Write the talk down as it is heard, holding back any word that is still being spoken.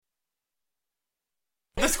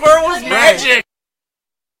The squirrel was magic!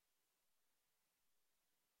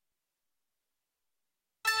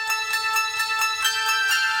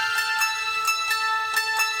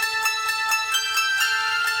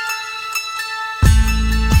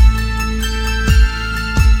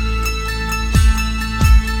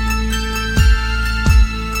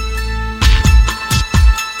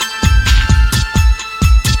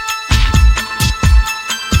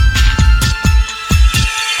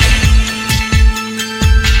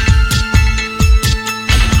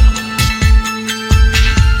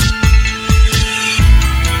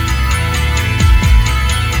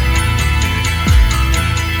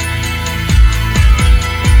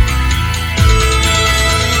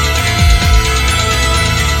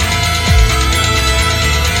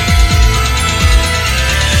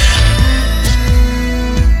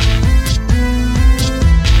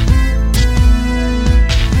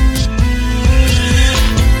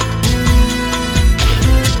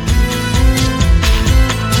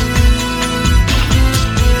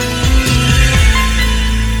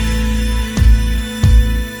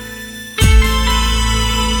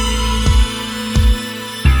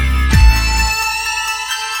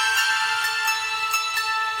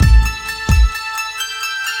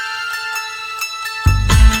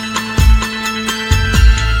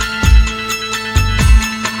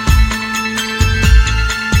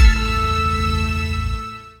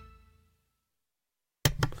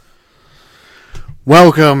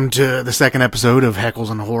 Welcome to the second episode of Heckles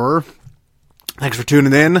and Horror. Thanks for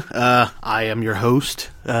tuning in. I am your host,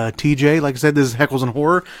 TJ. Like I said, this is Heckles and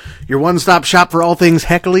Horror, your one-stop shop for all things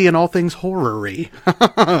heckly and all things horror-y.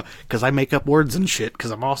 Because I make up words and shit,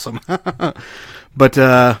 because I'm awesome. But,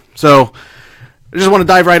 so, I just want to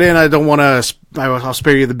dive right in. I don't want to, I'll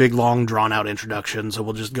spare you the big, long, drawn-out introduction, so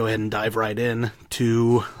we'll just go ahead and dive right in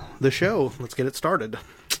to the show. Let's get it started.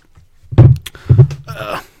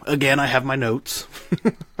 Again, I have my notes.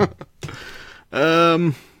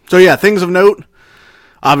 So yeah, things of note.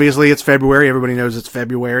 Obviously, it's February. Everybody knows it's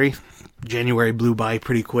February. January blew by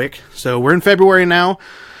pretty quick. So we're in February now.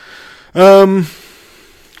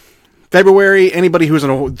 February, anybody who's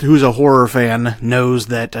a horror fan knows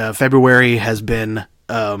that February has been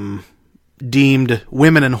deemed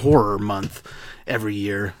Women in Horror Month every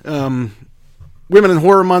year. Women in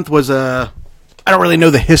Horror Month was I don't really know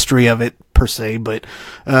the history of it per se, but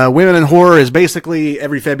Women in Horror is basically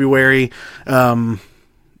every February.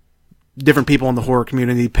 Different people in the horror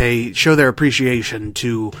community show their appreciation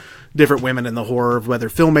to different women in the horror, whether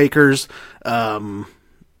filmmakers,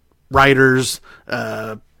 writers,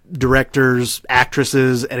 directors,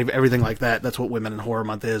 actresses, and everything like that. That's what Women in Horror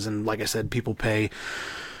Month is, and like I said, people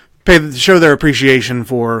show their appreciation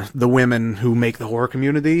for the women who make the horror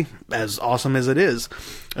community as awesome as it is.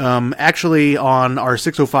 Actually, on our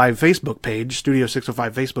 605 Facebook page, Studio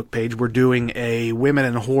 605 Facebook page, we're doing a Women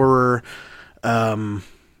in Horror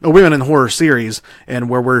series, and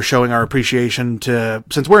where we're showing our appreciation to,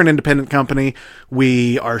 since we're an independent company,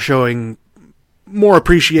 we are showing more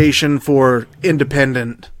appreciation for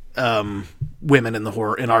independent women in the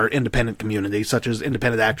horror, in our independent community, such as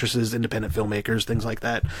independent actresses, independent filmmakers, things like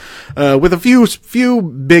that, with a few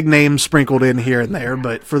big names sprinkled in here and there,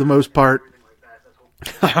 but for the most part,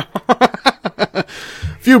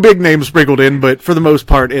 few big names sprinkled in, but for the most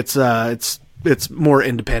part, it's more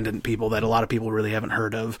independent people that a lot of people really haven't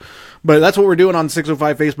heard of. But that's what we're doing on the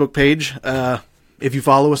 605 Facebook page. If you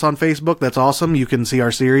follow us on Facebook, that's awesome. You can see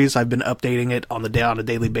our series. I've been updating it on a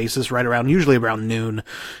daily basis, usually around noon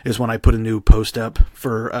is when I put a new post up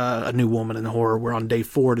for a new Woman in Horror. We're on day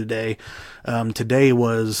 4 today. Who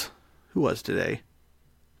was today?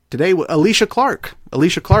 Today, Alicia Clark.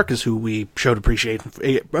 Alicia Clark is who we showed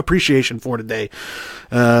appreciation for today.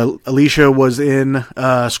 Alicia was in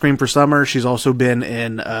Scream for Summer. She's also been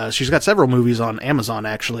in, she's got several movies on Amazon,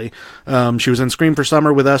 actually. She was in Scream for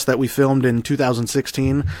Summer with us that we filmed in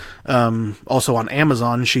 2016. Also on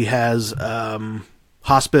Amazon, she has The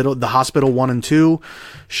Hospital 1 and 2.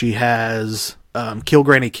 She has Kill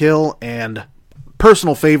Granny Kill, and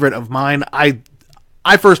personal favorite of mine,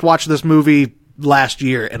 I first watched this movie last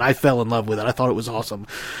year, and I fell in love with it. I thought it was awesome.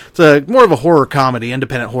 It's more of a horror comedy,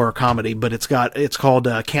 independent horror comedy, but it's called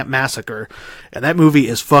Camp Massacre, and that movie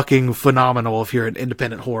is fucking phenomenal if you're an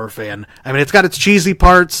independent horror fan. I mean, it's got its cheesy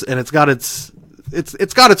parts, and it's got its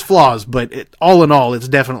flaws, but all in all, it's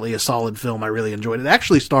definitely a solid film. I really enjoyed it. It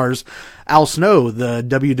actually stars Al Snow, the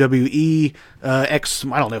WWE ex.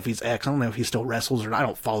 I don't know if he's ex. I don't know if he still wrestles or not. I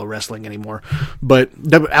don't follow wrestling anymore. But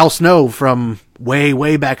Al Snow from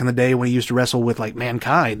way back in the day when he used to wrestle with like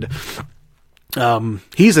Mankind.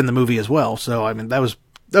 He's in the movie as well. So I mean, that was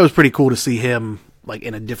pretty cool to see him like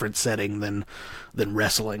in a different setting than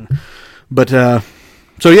wrestling. But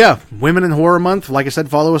so yeah, Women in Horror Month. Like I said,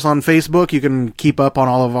 follow us on Facebook. You can keep up on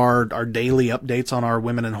all of our daily updates on our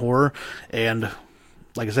Women in Horror. And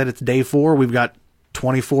like I said, it's day 4. We've got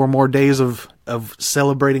 24 more days of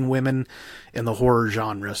celebrating women in the horror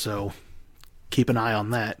genre. So keep an eye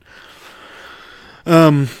on that.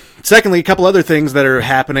 Secondly, a couple other things that are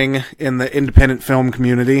happening in the independent film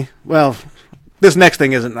community. Well, this next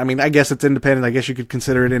thing isn't. I mean, I guess it's independent. I guess you could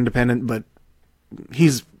consider it independent, but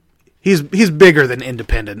he's bigger than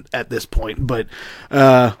independent at this point. But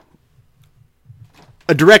a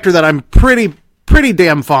director that I'm pretty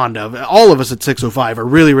damn fond of. All of us at 605 are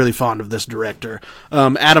really, really fond of this director,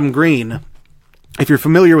 Adam Green. If you're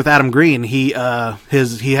familiar with Adam Green, he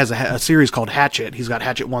has a series called Hatchet. He's got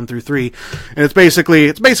Hatchet 1 through 3, and it's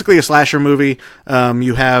basically a slasher movie.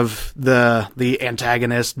 You have the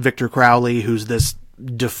antagonist, Victor Crowley, who's this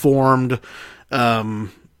deformed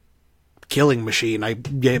killing machine.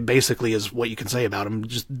 Basically is what you can say about him.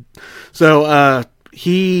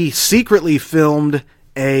 He secretly filmed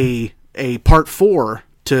a part 4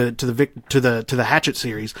 to the Hatchet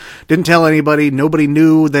series. Didn't tell anybody. Nobody even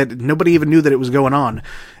knew that it was going on.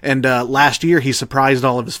 And last year he surprised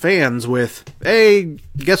all of his fans with, "Hey,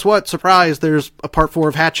 guess what? Surprise! There's a part 4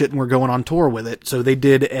 of Hatchet, and we're going on tour with it." So they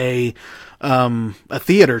did a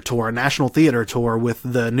theater tour, a national theater tour with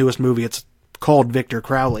the newest movie. It's called Victor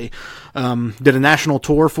Crowley. Did a national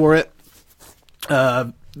tour for it.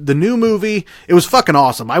 The new movie, it was fucking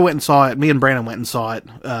awesome. I went and saw it. Me and Brandon went and saw it.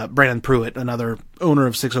 Brandon Pruitt, another owner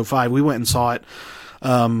of 605, we went and saw it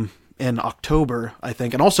in October, I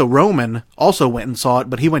think. And also Roman also went and saw it,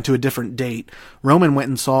 but he went to a different date. Roman went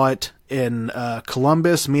and saw it in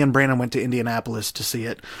Columbus. Me and Brandon went to Indianapolis to see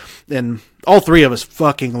it. And all 3 of us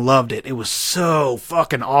fucking loved it. It was so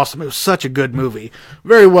fucking awesome. It was such a good movie.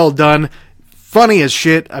 Very well done. Funny as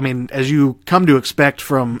shit. I mean, as you come to expect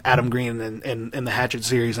from Adam Green and the Hatchet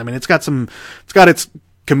series. I mean, it's got its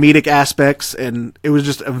comedic aspects, and it was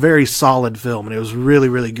just a very solid film, and it was really,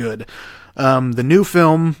 really good. The new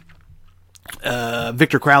film,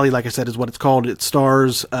 Victor Crowley, like I said, is what it's called. It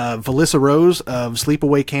stars Valissa Rose of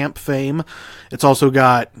Sleepaway Camp fame. It's also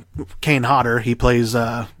got Kane Hodder. He plays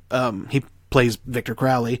Victor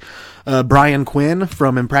Crowley. Brian Quinn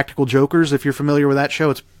from Impractical Jokers, if you're familiar with that show.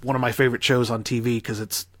 It's one of my favorite shows on TV because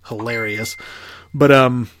it's hilarious. But,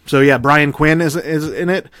 so yeah, Brian Quinn is in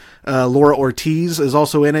it. Laura Ortiz is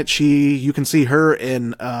also in it. You can see her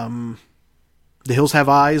in, The Hills Have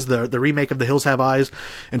Eyes, the remake of The Hills Have Eyes.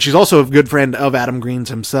 And she's also a good friend of Adam Green's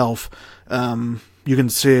himself. You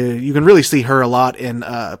can really see her a lot in,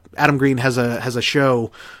 Adam Green has a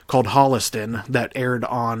show called Holliston that aired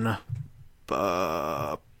on,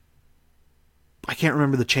 I can't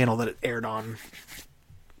remember the channel that it aired on.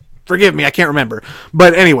 Forgive me, I can't remember.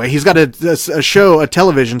 But anyway, he's got a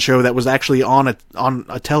television show that was actually on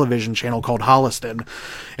a television channel called Holliston,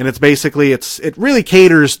 and it's basically it really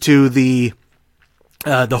caters to the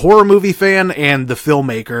horror movie fan and the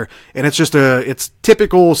filmmaker, and it's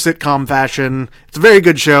typical sitcom fashion. It's a very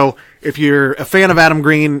good show. If you're a fan of Adam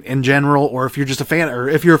Green in general, or if you're a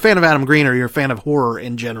fan of Adam Green, or you're a fan of horror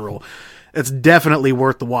in general, it's definitely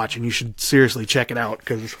worth the watch, and you should seriously check it out,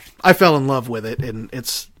 because I fell in love with it, and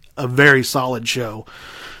it's a very solid show.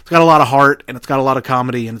 It's got a lot of heart, and it's got a lot of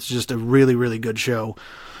comedy, and it's just a really, really good show.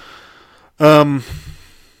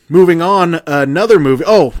 Moving on, another movie.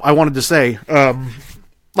 Oh, I wanted to say,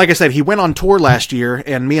 like I said, he went on tour last year,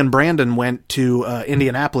 and me and Brandon went to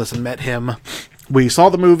Indianapolis and met him. We saw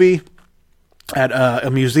the movie at a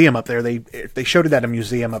museum up there. They showed it at a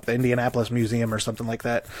museum up the Indianapolis Museum or something like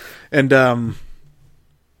that. And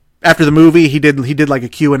after the movie, he did like a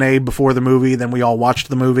Q&A before the movie. Then we all watched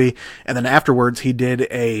the movie, and then afterwards he did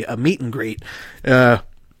a meet and greet.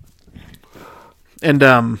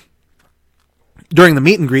 During the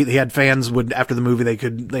meet and greet, he had fans after the movie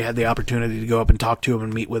they had the opportunity to go up and talk to him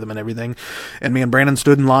and meet with him and everything. And me and Brandon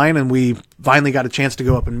stood in line, and we finally got a chance to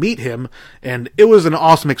go up and meet him, and it was an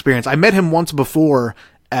awesome experience. I met him once before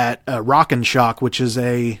at Rock and Shock, which is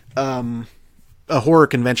a horror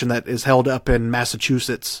convention that is held up in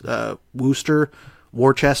Massachusetts, Worcester,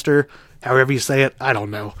 however you say it, I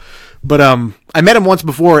don't know. But I met him once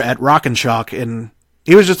before at Rock and Shock, and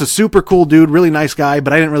he was just a super cool dude, really nice guy,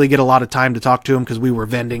 but I didn't really get a lot of time to talk to him because we were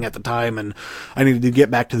vending at the time, and I needed to get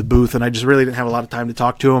back to the booth, and I just really didn't have a lot of time to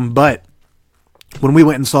talk to him. But when we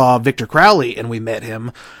went and saw Victor Crowley and we met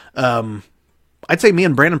him, I'd say me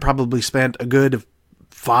and Brandon probably spent a good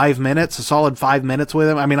a solid 5 minutes with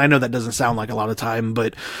him. I mean, I know that doesn't sound like a lot of time,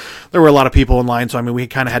 but there were a lot of people in line, so I mean, we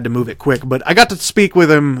kind of had to move it quick. But I got to speak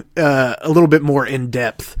with him a little bit more in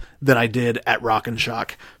depth than I did at Rock and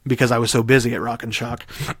Shock because I was so busy at Rock and Shock.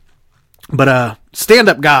 But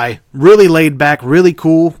stand-up guy, really laid back, really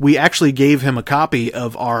cool. We actually gave him a copy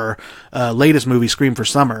of our latest movie, Scream for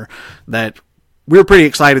Summer, that we were pretty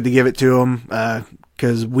excited to give it to him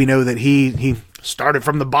because we know that he started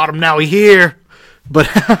from the bottom, now he here. But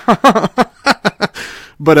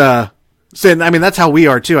so, I mean, that's how we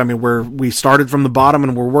are too. I mean, we started from the bottom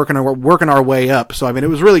and we're working our way up. So, I mean, it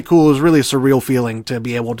was really cool. It was really a surreal feeling to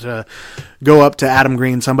be able to go up to Adam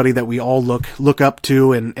Green, somebody that we all look up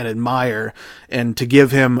to and admire, and to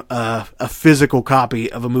give him a physical copy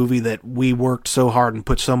of a movie that we worked so hard and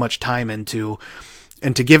put so much time into.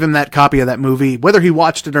 And to give him that copy of that movie, whether he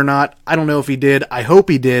watched it or not, I don't know if he did. I hope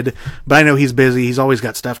he did, but I know he's busy. He's always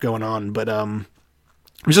got stuff going on. But it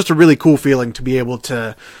was just a really cool feeling to be able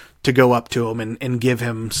to go up to him and give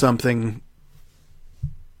him something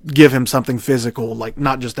physical, like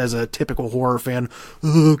not just as a typical horror fan.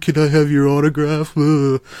 Oh, can I have your autograph?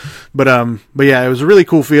 But yeah, it was a really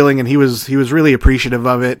cool feeling, and he was really appreciative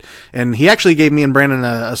of it. And he actually gave me and Brandon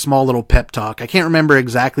a small little pep talk. I can't remember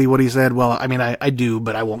exactly what he said. Well, I mean, I do,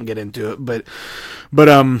 but I won't get into it. But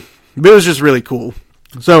it was just really cool.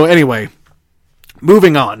 So anyway,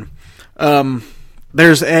 moving on.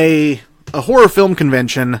 There's a horror film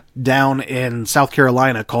convention down in South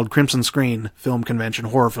Carolina called Crimson Screen Film Convention,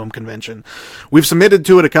 Horror Film Convention. We've submitted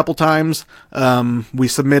to it a couple times. We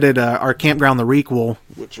submitted our Campground the Requel,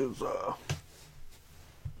 which is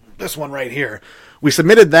this one right here. We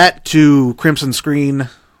submitted that to Crimson Screen. What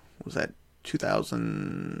was that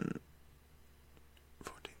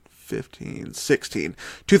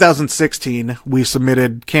 2016, we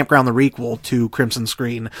submitted Campground the Requel to Crimson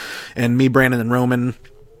Screen, and me, Brandon, and Roman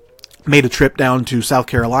made a trip down to South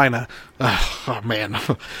Carolina. Oh man,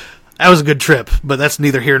 that was a good trip, but that's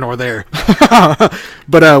neither here nor there.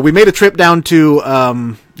 But we made a trip down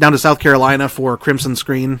to South Carolina for Crimson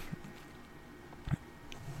Screen.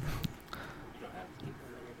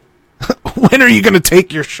 When are you going to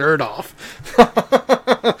take your shirt off?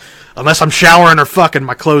 Unless I'm showering or fucking,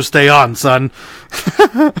 my clothes stay on, son.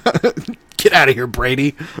 Get out of here,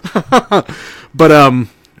 Brady. But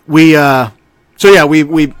we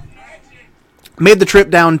made the trip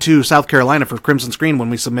down to South Carolina for Crimson Screen when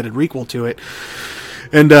we submitted Requel to it,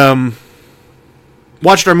 and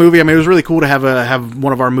watched our movie. I mean, it was really cool to have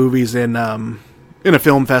one of our movies in a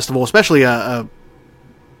film festival, especially a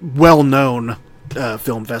well-known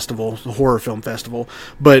film festival, a horror film festival.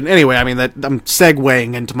 But anyway, I mean, that I'm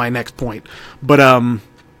segueing into my next point. But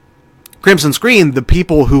Crimson Screen, the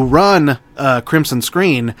people who run Crimson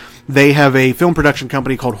Screen, they have a film production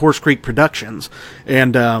company called Horse Creek Productions,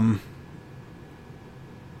 and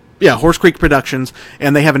Horse Creek Productions,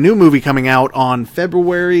 and they have a new movie coming out on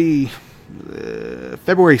February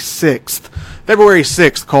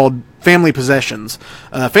 6th called Family Possessions.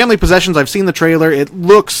 Family Possessions, I've seen the trailer. It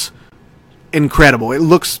looks incredible. It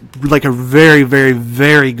looks like a very, very,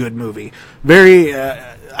 very good movie. Very,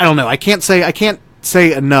 I don't know. I can't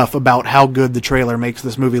say enough about how good the trailer makes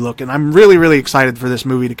this movie look, and I'm really, really excited for this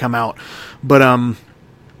movie to come out. But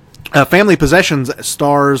Family Possessions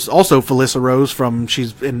stars also Felissa Rose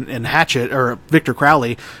she's in Hatchet, or Victor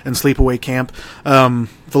Crowley in Sleepaway Camp.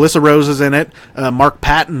 Felissa Rose is in it. Mark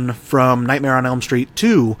Patton from Nightmare on Elm Street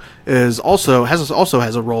 2 also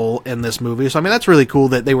has a role in this movie. So I mean, that's really cool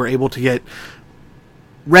that they were able to get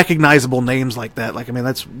recognizable names like that. Like, I mean,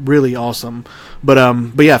 that's really awesome. But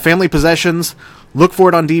yeah, Family Possessions. Look for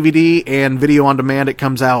it on DVD and video on demand. It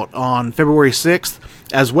comes out on February 6th,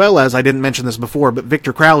 as well as, I didn't mention this before, but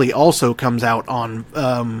Victor Crowley also comes out on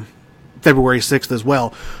February 6th as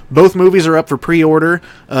well. Both movies are up for pre-order.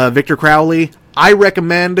 Victor Crowley, I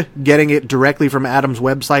recommend getting it directly from Adam's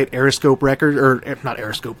website, Aeroscope Records, or not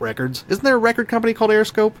Aeroscope Records. Isn't there a record company called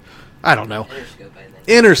Aeroscope? I don't know.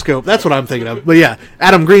 Interscope, that's what I'm thinking of. But yeah,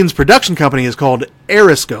 Adam Green's production company is called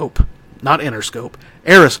Aeroscope, not Interscope.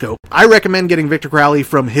 Aeroscope. I recommend getting Victor Crowley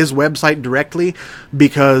from his website directly,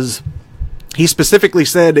 because he specifically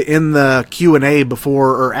said in the Q&A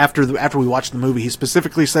before or after we watched the movie, he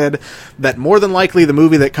specifically said that more than likely the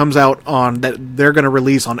movie that comes out that they're going to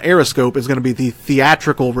release on Aeroscope is going to be the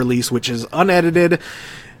theatrical release, which is unedited,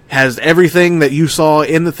 has everything that you saw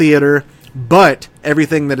in the theater, but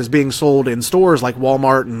everything that is being sold in stores like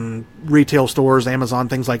Walmart and retail stores, Amazon,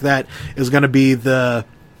 things like that, is going to be the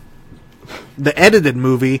edited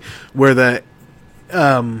movie, where the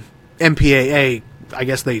MPAA, I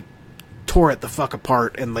guess they tore it the fuck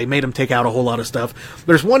apart, and they made him take out a whole lot of stuff.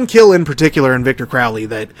 There's one kill in particular in Victor Crowley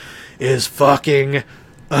that is fucking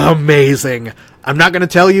amazing. I'm not going to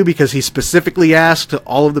tell you because he specifically asked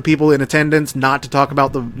all of the people in attendance not to talk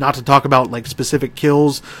about like specific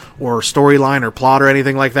kills or storyline or plot or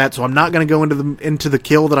anything like that. So I'm not going to go into the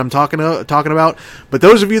kill that I'm talking about. But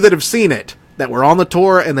those of you that have seen it, that were on the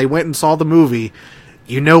tour and they went and saw the movie,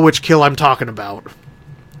 you know which kill I'm talking about.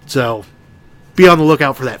 So be on the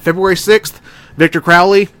lookout for that. February 6th, Victor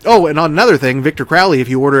Crowley. Oh, and on another thing, Victor Crowley, if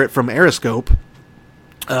you order it from Aeroscope,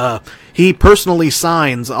 he personally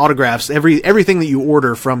signs autographs everything that you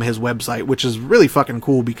order from his website, which is really fucking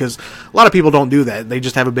cool because a lot of people don't do that. They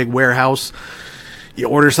just have a big warehouse. You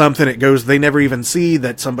order something, it goes, they never even see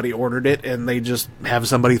that somebody ordered it, and they just have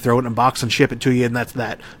somebody throw it in a box and ship it to you, and that's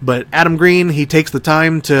that. But Adam Green, he takes the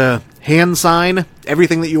time to hand sign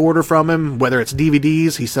everything that you order from him, whether it's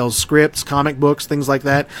DVDs, he sells scripts, comic books, things like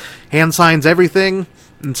that. Hand signs everything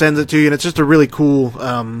and sends it to you, and it's just a really cool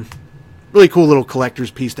little collector's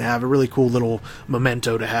piece to have, a really cool little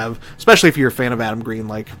memento to have, especially if you're a fan of Adam Green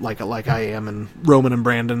like I am, and Roman and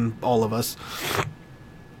Brandon, all of us.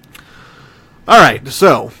 Alright,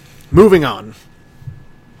 so, moving on.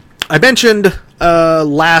 I mentioned on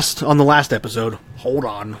the last episode, hold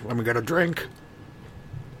on, let me get a drink.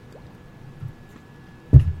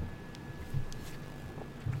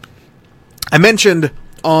 I mentioned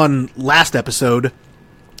on last episode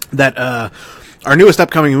that our newest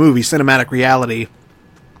upcoming movie, Cinematic Reality,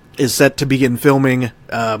 is set to begin filming.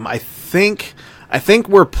 I think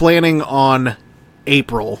we're planning on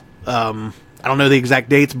April. I don't know the exact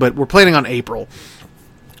dates, but we're planning on April.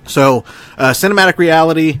 So, Cinematic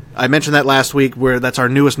Reality, I mentioned that last week, where that's our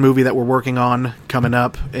newest movie that we're working on coming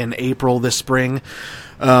up in April this spring.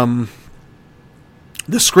 The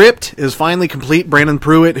script is finally complete. Brandon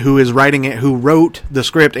Pruitt, who is writing it, who wrote the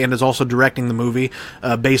script and is also directing the movie,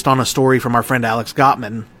 based on a story from our friend Alex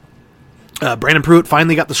Gottman. Brandon Pruitt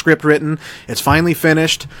finally got the script written. It's finally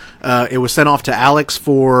finished. It was sent off to Alex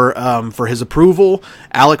for his approval.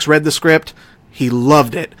 Alex read the script. He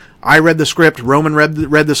loved it. I read the script. Roman read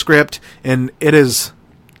the script, and it's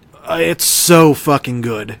so fucking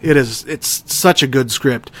good. It's such a good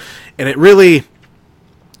script, and it really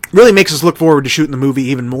makes us look forward to shooting the movie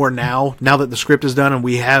even more now that the script is done and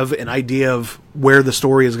we have an idea of where the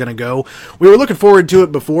story is going to go. We were looking forward to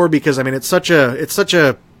it before because, I mean, it's such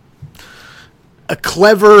a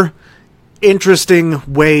clever,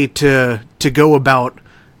 interesting way to go about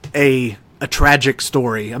a tragic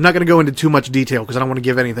story. I'm not going to go into too much detail because I don't want to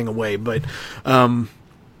give anything away, but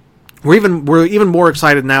we're even more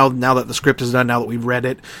excited now that the script is done, now that we've read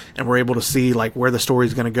it and we're able to see like where the story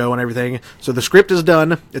is going to go and everything. So the script is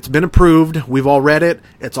done. It's been approved. We've all read it.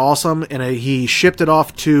 It's awesome. And he shipped it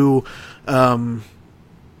off to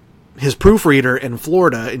his proofreader in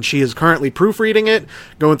Florida, and she is currently proofreading it,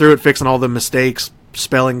 going through it, fixing all the mistakes,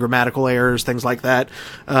 spelling, grammatical errors, things like that.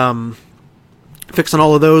 Fixing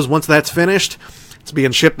all of those. Once that's finished, it's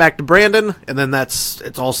being shipped back to Brandon, and then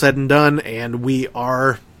it's all said and done, and we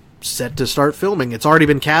are set to start filming. It's already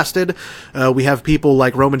been casted. We have people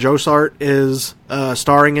like Roman Josart is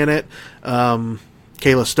starring in it.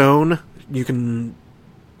 Kayla Stone, you can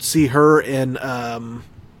see her in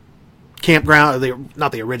Campground,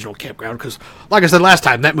 not the original Campground, because like I said last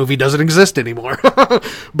time, that movie doesn't exist anymore.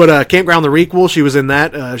 But Campground the Requel, she was in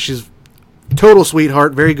that. She's total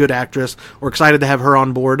sweetheart, very good actress. We're excited to have her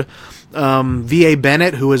on board. V.A.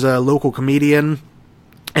 Bennett, who is a local comedian,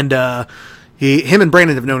 and him and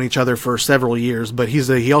Brandon have known each other for several years, but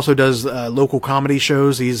he also does local comedy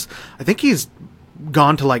shows. I think he's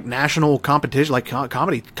gone to like national competition, like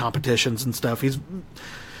comedy competitions and stuff. He's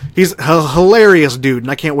a hilarious dude,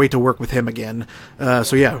 and I can't wait to work with him again.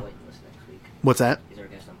 So yeah. What's that?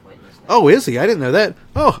 Oh, is he? I didn't know that.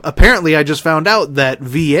 Oh, apparently I just found out that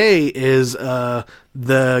VA is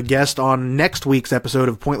the guest on next week's episode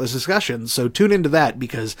of Pointless Discussions. So tune into that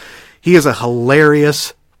because he is a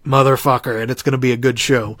hilarious motherfucker, and it's going to be a good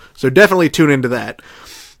show. So definitely tune into that.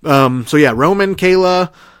 So yeah, Roman,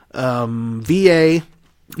 Kayla, VA,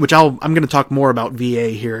 which I'm going to talk more about VA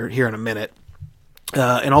here in a minute.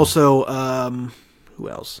 And also, who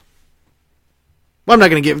else? Well, I'm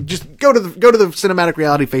not going to just go to the Cinematic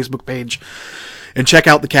Reality Facebook page and check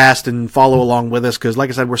out the cast and follow along with us. Cause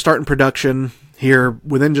like I said, we're starting production here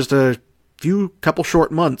within just a couple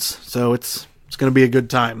short months. So it's going to be a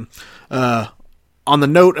good time. On the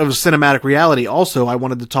note of Cinematic Reality, also, I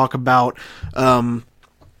wanted to talk about,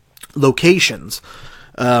 locations.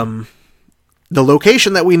 The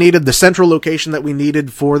location that we needed, the central location that we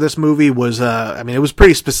needed for this movie was, it was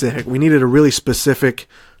pretty specific. We needed a really specific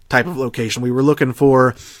type of location. We were looking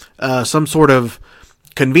for some sort of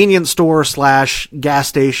convenience store / gas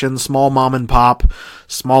station, small mom and pop,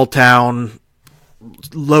 small town,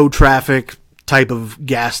 low traffic type of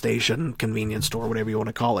gas station, convenience store, whatever you want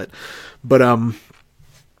to call it. But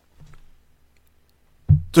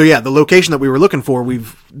so yeah, the location that we were looking for,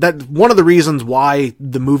 that one of the reasons why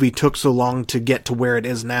the movie took so long to get to where it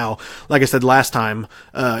is now. Like I said last time,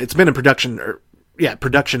 it's been in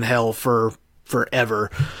production hell for forever.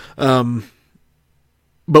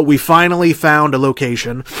 But we finally found a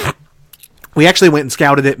location. We actually went and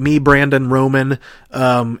scouted it. Me, Brandon, Roman,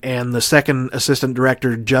 and the second assistant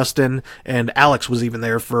director, Justin, and Alex was even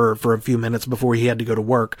there for a few minutes before he had to go to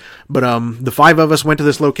work. But the 5 of us went to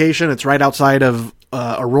this location. It's right outside of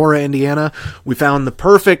Aurora, Indiana. We found the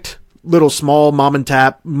perfect little small mom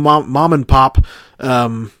and pop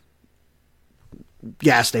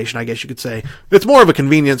gas station, I guess you could say. It's more of a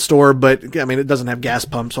convenience store, but I mean, it doesn't have gas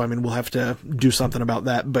pumps, so I mean, we'll have to do something about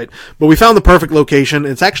that. But we found the perfect location.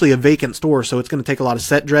 It's actually a vacant store, so it's going to take a lot of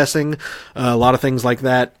set dressing, a lot of things like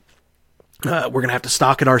that. We're going to have to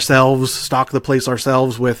stock the place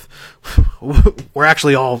ourselves with, we're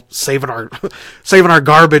actually all saving our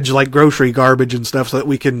garbage, like grocery garbage and stuff, so that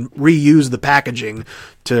we can reuse the packaging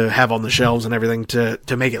to have on the shelves and everything to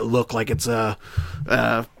make it look like it's a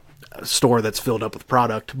store that's filled up with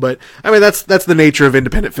product. But I mean, that's the nature of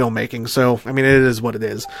independent filmmaking. So, I mean, it is what it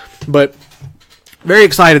is, but very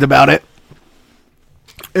excited about it.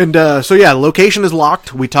 And so yeah, the location is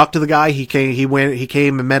locked. We talked to the guy. He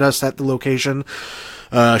came and met us at the location,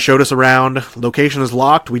 showed us around. Location is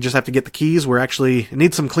locked. We just have to get the keys. It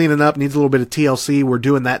needs some cleaning up, needs a little bit of TLC. We're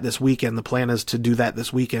doing that this weekend. The plan is to do that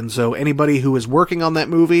this weekend. So anybody who is working on that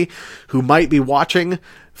movie, who might be watching,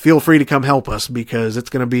 feel free to come help us, because it's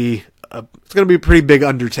going to be a pretty big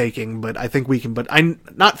undertaking, but I think we can,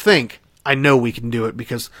 I know we can do it,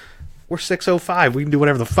 because we're 605. We can do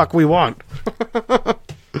whatever the fuck we want.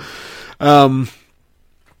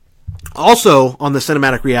 Also, on the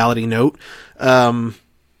cinematic reality note,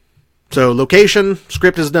 so location,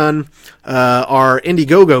 script is done. Our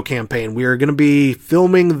Indiegogo campaign, we are going to be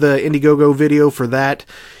filming the Indiegogo video for that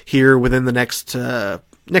here within the next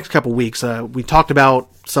couple weeks. We talked about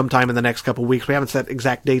sometime in the next couple weeks. We haven't set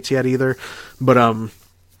exact dates yet either, but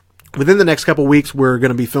within the next couple weeks, we're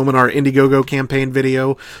going to be filming our Indiegogo campaign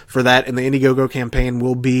video for that, and the Indiegogo campaign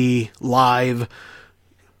will be live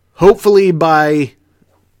hopefully by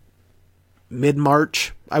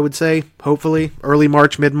mid-March, I would say. Hopefully. Early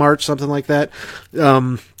March, mid-March, something like that.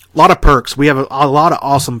 A lot of perks. We have a lot of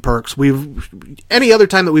awesome perks. Any other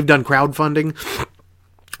time that we've done crowdfunding,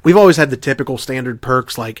 we've always had the typical standard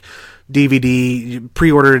perks like DVD,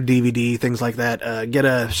 pre-order a DVD, things like that. Get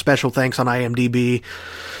a special thanks on IMDb.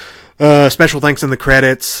 Special thanks in the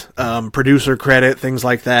credits, producer credit, things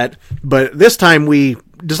like that. But this time we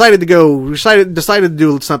decided to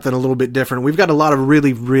do something a little bit different. We've got a lot of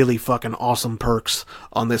really, really fucking awesome perks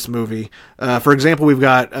on this movie. For example, we've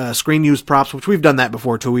got screen used props, which we've done that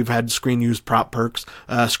before too. We've had screen used prop perks,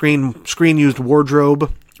 screen used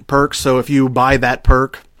wardrobe perks. So if you buy that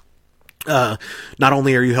perk, not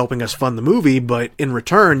only are you helping us fund the movie, but in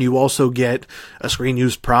return you also get a screen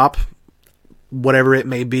used prop. Whatever it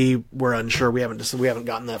may be, we're unsure. We haven't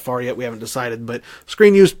gotten that far yet. We haven't decided. But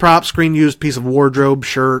screen used prop, screen used piece of wardrobe,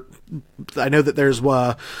 shirt. I know that there's.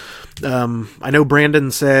 I know Brandon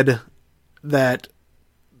said that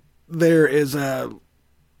there's going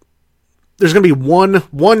to be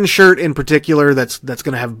one shirt in particular that's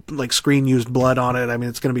going to have like screen used blood on it. I mean,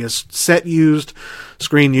 it's going to be a set used,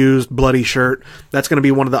 screen used, bloody shirt. That's going to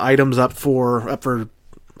be one of the items up for.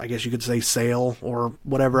 I guess you could say sale or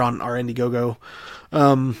whatever on our Indiegogo.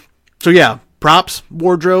 So yeah, props,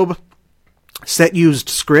 wardrobe, set used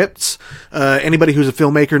scripts. Anybody who's a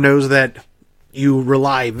filmmaker knows that you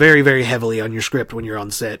rely very, very heavily on your script when you're on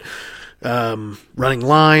set. Running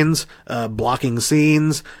lines, blocking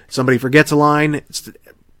scenes. Somebody forgets a line.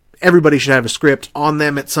 Everybody should have a script on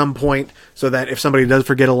them at some point, so that if somebody does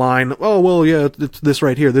forget a line, oh, well, yeah, it's this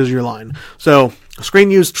right here. This is your line. So screen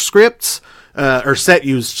used scripts, or set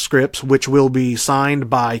used scripts, which will be signed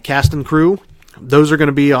by cast and crew. Those are going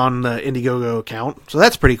to be on the Indiegogo account. So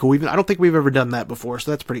that's pretty cool. I don't think we've ever done that before,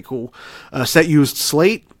 so that's pretty cool. Set used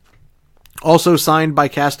slate, also signed by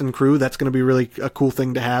cast and crew. That's going to be really a cool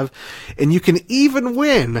thing to have. And you can even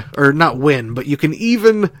win, or not win, but you can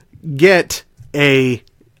even get a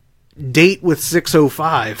Date with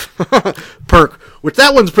 605 perk, which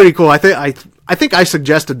that one's pretty cool. I think I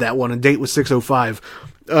suggested that one, a Date with 605.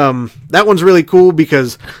 That one's really cool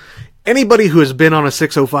because anybody who has been on a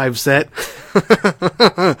 605 set,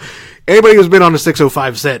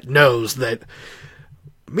 knows that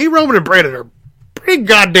me, Roman, and Brandon are pretty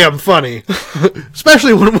goddamn funny,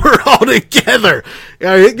 especially when we're all together.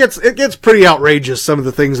 It gets pretty outrageous, some of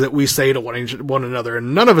the things that we say to one another,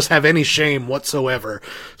 and none of us have any shame whatsoever.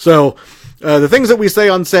 So the things that we say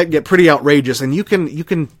on set get pretty outrageous, and you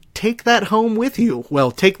can take that home with you.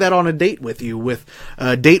 Well, take that on a date with you, with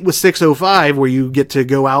Date with 605, where you get to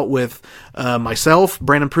go out with myself,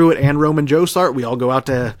 Brandon Pruitt, and Roman Joesart. We all go out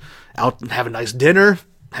and have a nice dinner,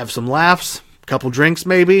 have some laughs, couple drinks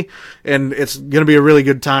maybe, and it's going to be a really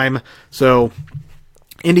good time. So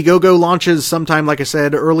Indiegogo launches sometime, like I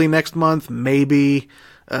said, early next month, maybe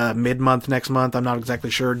mid-month next month. I'm not exactly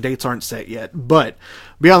sure. Dates aren't set yet, but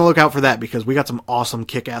be on the lookout for that because we got some awesome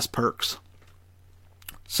kick-ass perks.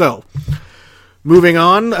 So, moving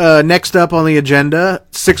on, next up on the agenda,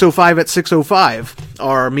 605 at 605,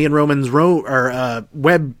 are me and Roman's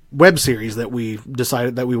web series that we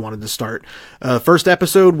decided that we wanted to start. First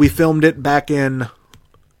episode, we filmed it back in,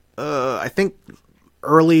 I think,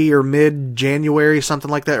 early or mid-January, something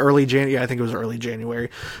like that. I think it was early January.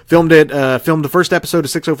 Filmed the first episode of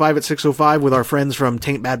 605 at 605 with our friends from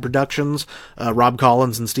Taint Bad Productions, Rob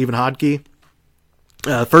Collins and Stephen Hodke.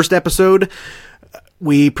 First episode,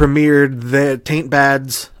 we premiered the Taint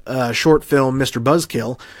Bad's short film, Mr.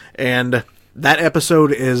 Buzzkill, and that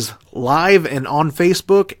episode is live and on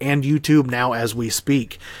Facebook and YouTube now as we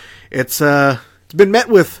speak. It's been met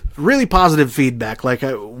with really positive feedback.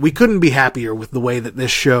 We couldn't be happier with the way that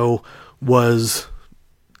this show was.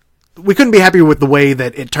 We couldn't be happier with the way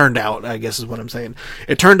that it turned out, I guess is what I'm saying.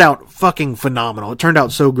 It turned out fucking phenomenal. It turned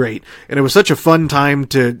out so great. And it was such a fun time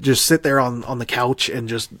to just sit there on the couch and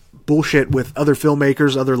just bullshit with other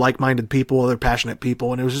filmmakers, other like-minded people, other passionate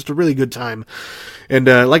people, and it was just a really good time. And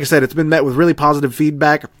like I said, it's been met with really positive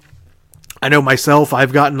feedback. I know myself,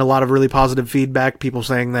 I've gotten a lot of really positive feedback, people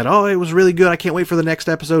saying that, oh, it was really good, I can't wait for the next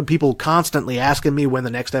episode, people constantly asking me when the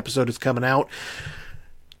next episode is coming out.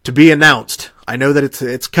 To be announced. I know that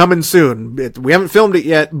it's coming soon. We haven't filmed it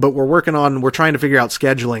yet, but we're trying to figure out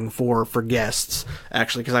scheduling for guests,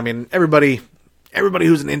 actually, because, I mean, everybody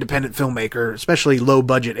who's an independent filmmaker, especially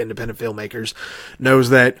low-budget independent filmmakers, knows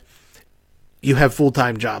that you have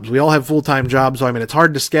full-time jobs. We all have full-time jobs, so, I mean, it's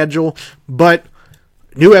hard to schedule, but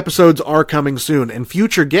new episodes are coming soon, and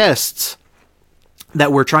future guests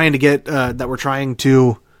that we're trying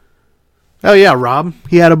to Oh, yeah, Rob.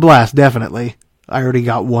 He had a blast, definitely. I already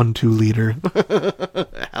got 1-2 liter.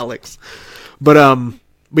 Alex. But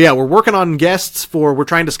yeah, we're working on guests we're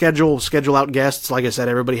trying to schedule out guests. Like I said,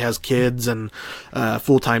 everybody has kids and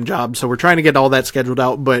full-time jobs, so we're trying to get all that scheduled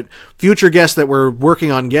out. But future guests that we're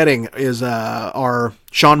working on getting is our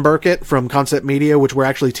Sean Burkett from Concept Media, which we're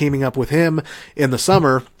actually teaming up with him in the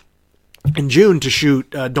summer, in June, to shoot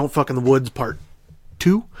Don't Fuck in the Woods Part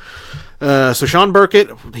 2. So Sean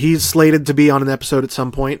Burkett, he's slated to be on an episode at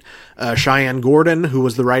some point. Cheyenne Gordon, who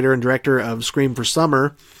was the writer and director of Scream for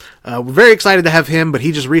Summer. We're very excited to have him, but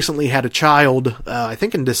he just recently had a child, I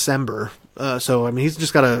think in December. So, I mean, he's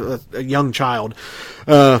just got a young child.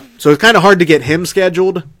 So it's kind of hard to get him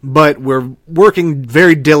scheduled, but we're working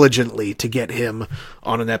very diligently to get him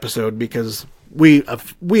on an episode because we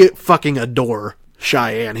fucking adore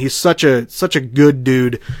Cheyenne. He's such a good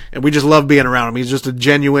dude, and we just love being around him. He's just a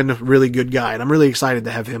genuine, really good guy, and I'm really excited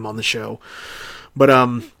to have him on the show. But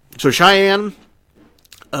so Cheyenne,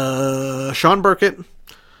 Sean Burkett,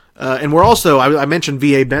 and we're also I mentioned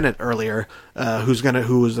V.A. Bennett earlier, who was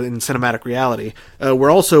in Cinematic Reality.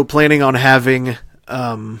 We're also planning on having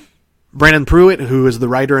Brandon Pruitt, who is the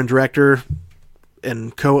writer and director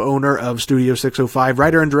and co-owner of Studio 605,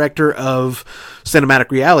 writer and director of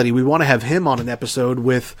Cinematic Reality. We want to have him on an episode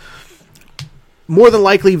with more than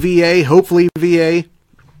likely VA, hopefully VA,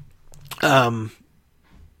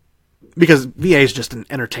 because VA is just an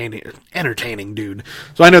entertaining dude.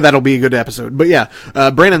 So I know that'll be a good episode. But yeah,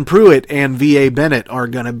 Brandon Pruitt and VA Bennett are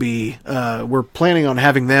going to be, we're planning on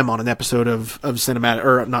having them on an episode of Cinematic,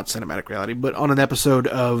 or not Cinematic Reality, but on an episode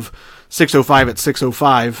of 605 at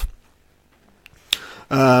 605.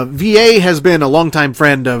 VA has been a longtime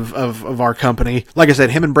friend of our company. Like I said,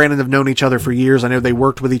 him and Brandon have known each other for years. I know they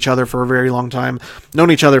worked with each other for a very long time.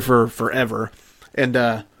 Known each other for forever.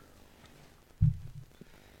 And,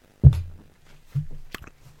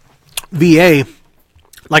 VA,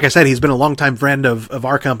 like I said, he's been a longtime friend of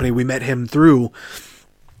our company. We met him through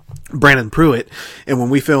Brandon Pruitt. And when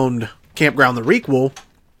we filmed Campground the Requel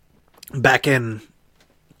back in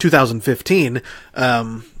 2015,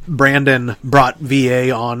 Brandon brought VA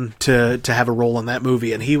on to have a role in that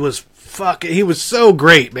movie, and he was so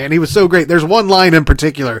great, man. He was so great. There's one line in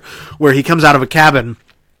particular where he comes out of a cabin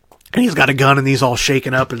And he's got a gun and he's all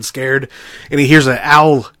shaken up and scared. And he hears an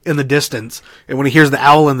owl in the distance. And when he hears the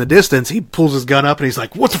owl in the distance, he pulls his gun up and he's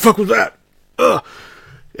like, what the fuck was that? Ugh.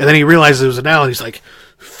 And then he realizes it was an owl and he's like,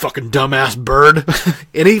 fucking dumbass bird.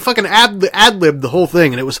 And he fucking ad-libbed the whole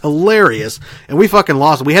thing, and it was hilarious. And we fucking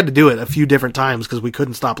lost it. We had to do it a few different times because we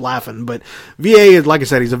couldn't stop laughing. But VA, like I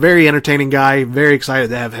said, he's a very entertaining guy. Very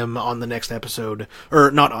excited to have him on the next episode.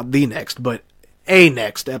 Or not on the next, but a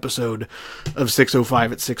next episode of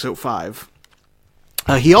 605 at 605.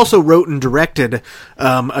 He also wrote and directed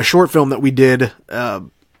a short film that we did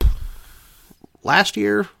last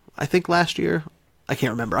year. I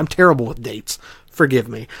can't remember. I'm terrible with dates. Forgive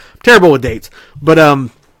me. I'm terrible with dates. But a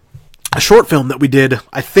short film that we did,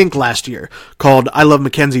 I think last year, called I Love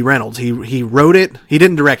Mackenzie Reynolds. He wrote it. He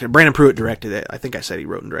didn't direct it. Brandon Pruitt directed it. I think I said he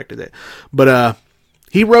wrote and directed it. But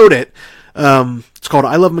he wrote it. It's called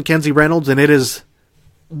I Love Mackenzie Reynolds, and it is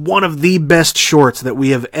one of the best shorts that we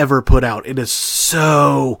have ever put out. It is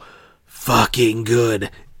so fucking good.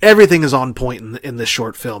 Everything is on point in this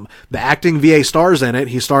short film. The acting, VA stars in it.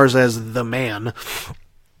 He stars as the man.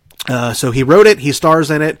 So he wrote it. He stars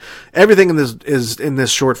in it. Everything in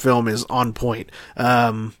this short film is on point.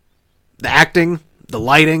 The acting, the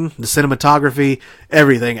lighting, the cinematography,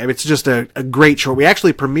 everything. I mean, it's just a great short. We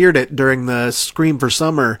actually premiered it during the Scream for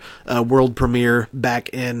Summer world premiere back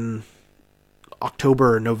in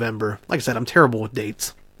October or November. Like I said, I'm terrible with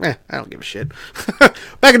dates. I don't give a shit.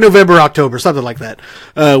 Back in November, October, something like that.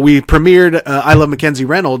 We premiered I Love Mackenzie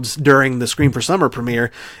Reynolds during the Scream for Summer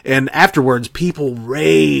premiere, and afterwards, people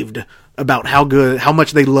raved about how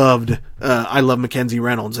much they loved I Love Mackenzie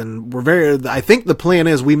Reynolds, and I think the plan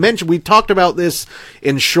is, we talked about this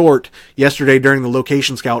in short yesterday during the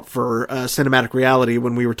location scout for Cinematic Reality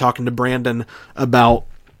when we were talking to Brandon about,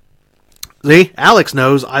 see, Alex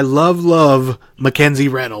knows, I love Mackenzie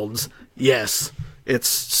Reynolds. Yes.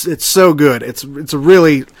 It's so good. It's a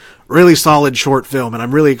really, really solid short film, and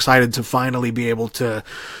I'm really excited to finally be able to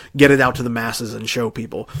get it out to the masses and show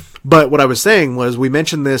people. But what I was saying was, we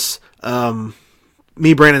mentioned this,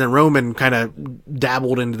 me, Brandon, and Roman kind of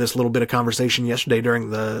dabbled into this little bit of conversation yesterday during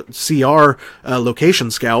the CR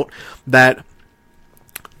location scout, that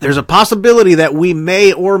there's a possibility that we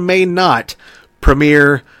may or may not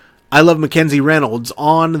premiere I Love Mackenzie Reynolds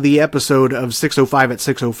on the episode of 605 at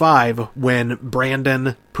 605 when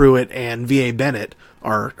Brandon Pruitt and V.A. Bennett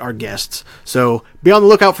are guests. So be on the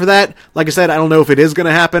lookout for that. Like I said, I don't know if it is going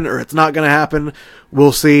to happen or it's not going to happen.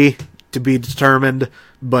 We'll see, to be determined.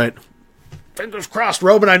 But fingers crossed,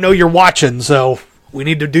 Robin, I know you're watching, so we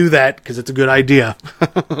need to do that because it's a good idea.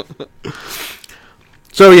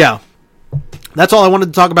 So yeah, that's all I wanted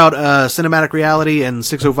to talk about Cinematic Reality and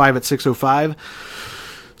 605 at 605.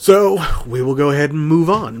 So, we will go ahead and move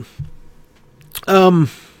on.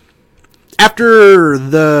 After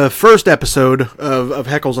the first episode of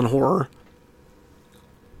Heckles and Horror,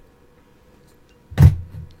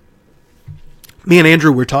 me and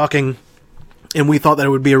Andrew were talking, and we thought that it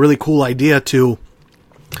would be a really cool idea to...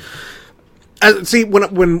 see,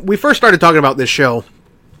 when we first started talking about this show,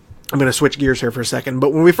 I'm going to switch gears here for a second,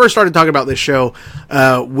 but when we first started talking about this show,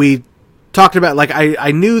 we talked about, like, I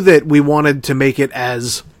knew that we wanted to make it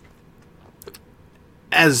as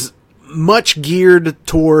much geared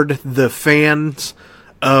toward the fans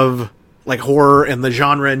of, like, horror and the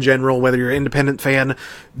genre in general, whether you're an independent fan,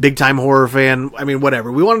 big time horror fan, I mean,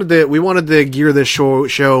 whatever. We wanted to gear this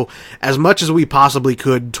show as much as we possibly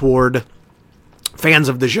could toward fans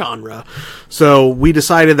of the genre. So we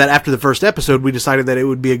decided that after the first episode, it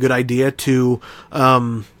would be a good idea to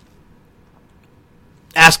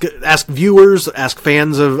ask viewers, ask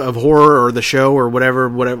fans of horror or the show or whatever,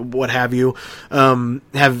 what have you,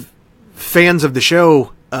 have fans of the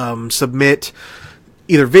show submit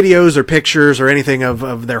either videos or pictures or anything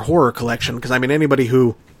of their horror collection. Because, I mean, anybody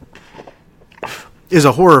who is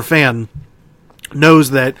a horror fan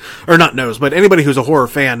knows that, or not knows, but anybody who's a horror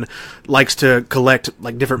fan likes to collect,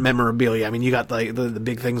 like, different memorabilia. I mean, you got the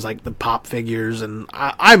big things like the pop figures, and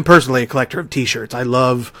I'm personally a collector of t-shirts. I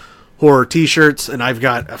love horror t-shirts, and I've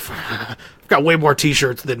got way more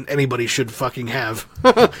t-shirts than anybody should fucking have.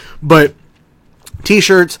 But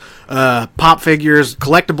t-shirts, pop figures,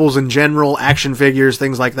 collectibles in general, action figures,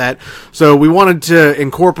 things like that. So we wanted to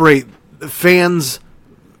incorporate fans'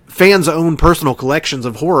 own personal collections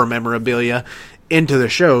of horror memorabilia into the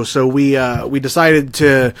show. So we decided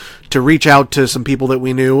to reach out to some people that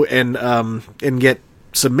we knew and get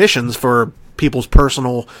submissions for people's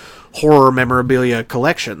personal horror memorabilia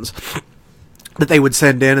collections that they would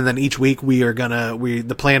send in, and then each week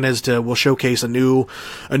the plan is we'll showcase a new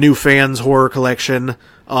fan's horror collection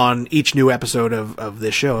on each new episode of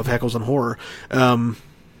this show of Heckles and Horror.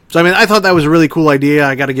 So, I mean, I thought that was a really cool idea.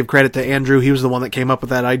 I got to give credit to Andrew. He was the one that came up with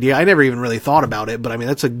that idea. I never even really thought about it, but I mean,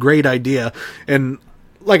 that's a great idea. And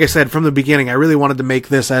like I said, from the beginning, I really wanted to make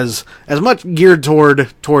this as much geared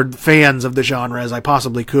toward fans of the genre as I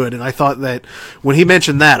possibly could. And I thought that when he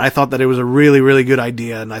mentioned that, I thought that it was a really, really good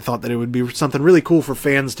idea. And I thought that it would be something really cool for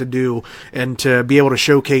fans to do and to be able to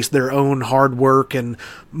showcase their own hard work and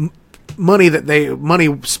money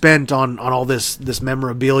spent on all this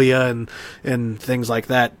memorabilia and things like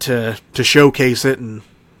that to showcase it and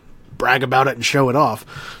brag about it and show it off.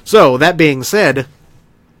 So that being said,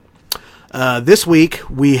 this week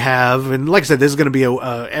we have, and like I said, this is going to be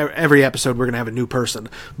every episode we're going to have a new person.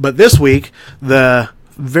 But this week, the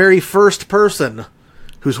very first person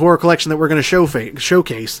whose horror collection that we're going to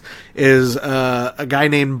showcase is a guy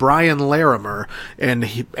named Brian Larimer.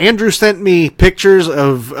 And Andrew sent me pictures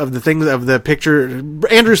of the things of the picture.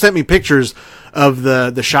 Andrew sent me pictures of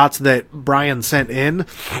the shots that Brian sent in,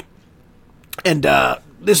 and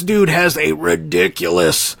this dude has a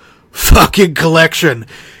ridiculous fucking collection.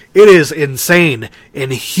 It is insane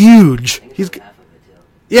and huge.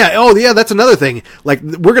 Yeah, oh yeah, that's another thing. Like,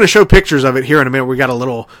 we're going to show pictures of it here in a minute. We got a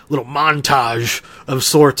little montage of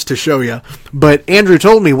sorts to show you. But Andrew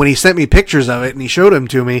told me when he sent me pictures of it and he showed them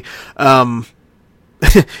to me,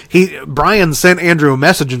 Brian sent Andrew a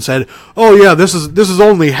message and said, "Oh yeah, this is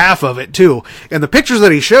only half of it too." And the pictures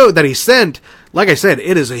that he sent, like I said,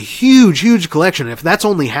 it is a huge collection. If that's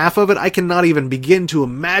only half of it, I cannot even begin to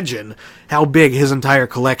imagine how big his entire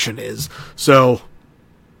collection is. So,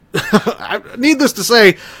 needless to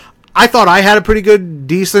say, I thought I had a pretty good,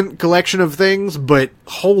 decent collection of things, but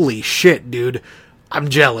holy shit, dude, I'm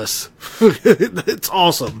jealous. It's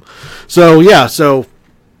awesome. So yeah,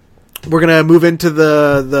 we're gonna move into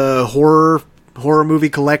the horror movie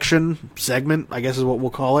collection segment, I guess is what we'll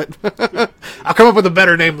call it. I'll come up with a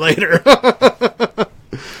better name later.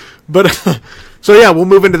 But so yeah, we'll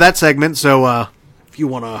move into that segment. So if you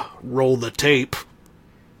want to roll the tape.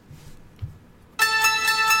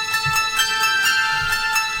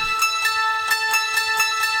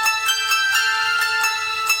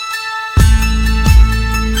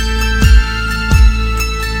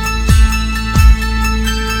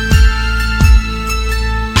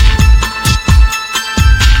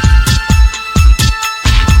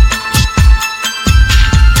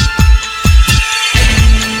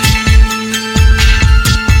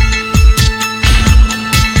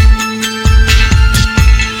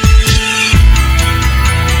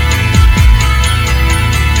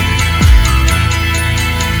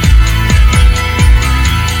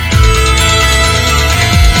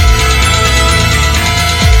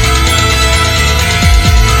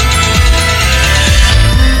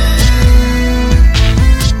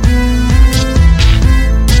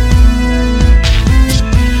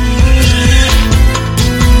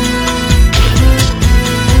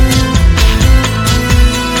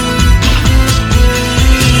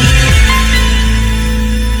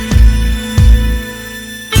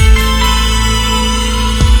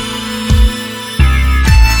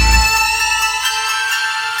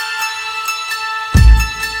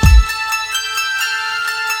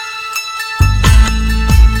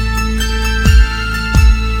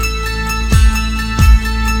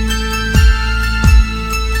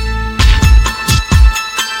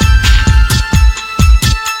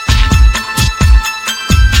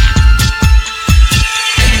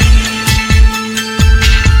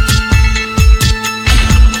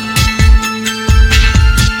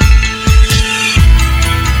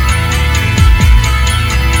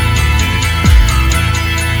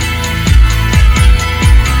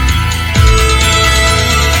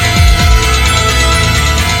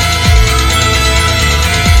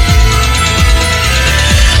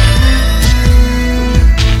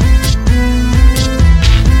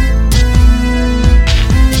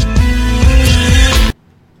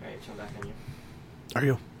 Are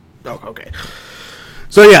you? Oh, okay.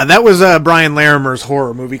 So yeah, that was Brian Larimer's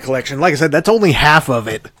horror movie collection. Like I said, that's only half of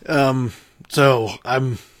it. So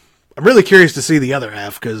I'm really curious to see the other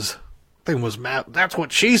half, because I think it was Matt. That's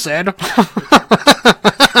what she said.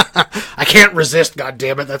 I can't resist. God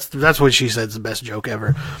damn it! That's what she said. It's the best joke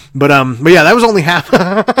ever. But yeah, that was only half.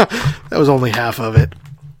 That was only half of it.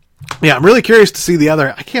 Yeah, I'm really curious to see the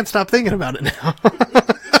other. I can't stop thinking about it now.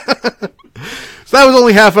 So that was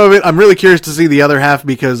only half of it. I'm really curious to see the other half,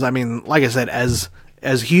 because, I mean, like I said, as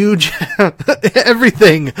huge,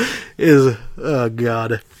 everything is, oh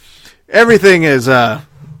God. Everything is, so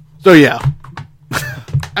yeah.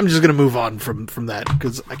 I'm just going to move on from that,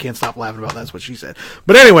 because I can't stop laughing about that's what she said.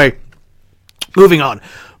 But anyway, moving on.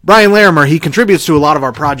 Brian Larimer, he contributes to a lot of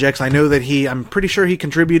our projects. I know that I'm pretty sure he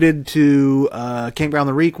contributed to Campground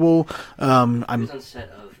the Requel. He was on set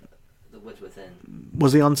of The Woods Within.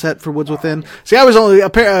 Was he on set for Woods Within? See, I was only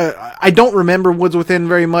I don't remember Woods Within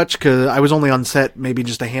very much because I was only on set maybe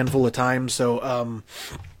just a handful of times. So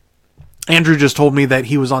Andrew just told me that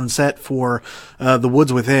he was on set for The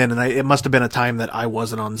Woods Within, and it must have been a time that I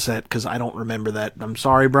wasn't on set because I don't remember that. I'm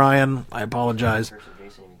sorry, Brian. I apologize.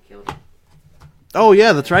 Oh,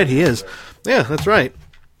 yeah, that's right. He is. Yeah, that's right.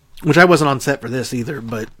 Which I wasn't on set for this either,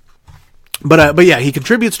 but yeah, he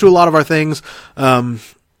contributes to a lot of our things.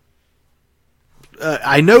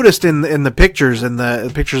 I noticed in the pictures,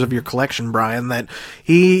 the pictures of your collection, Brian, that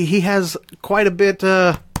he has quite a bit.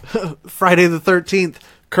 Friday the 13th,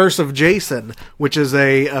 Curse of Jason, which is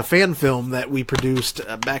a fan film that we produced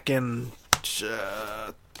back in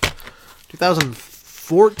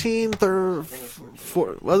 2014,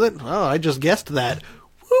 was it? Oh, I just guessed that.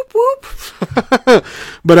 Whoop whoop.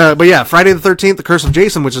 But yeah, Friday the 13th, The Curse of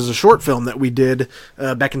Jason, which is a short film that we did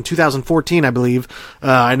back in 2014, I believe.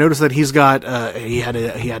 I noticed that he's got he had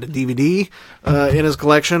a DVD in his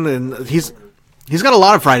collection, and he's got a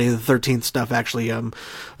lot of Friday the 13th stuff actually. A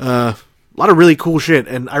lot of really cool shit.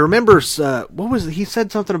 And I remember what was it? He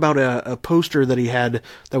said something about a poster that he had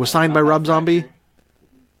that was signed by Rob Zombie.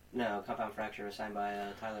 No, Compound Fracture was signed by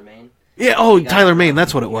Tyler Mane. Yeah, Tyler Mane,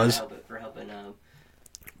 that's what it was. For helping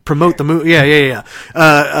promote the movie. Yeah.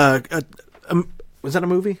 Was that a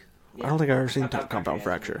movie? Yeah. I don't think I've ever seen Compound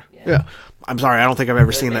Fracture. Yeah. I'm sorry, I don't think I've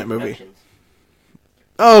ever seen that movie.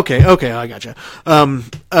 Oh, okay, I gotcha.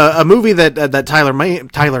 A movie that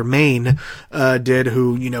Tyler Mane did,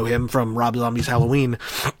 who you know him from Rob Zombie's Halloween,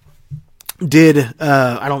 did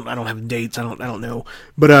I don't have dates, I don't know,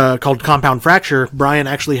 but called Compound Fracture. Brian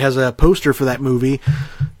actually has a poster for that movie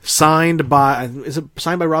signed by, is it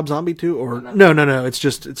signed by Rob Zombie too, or no, it's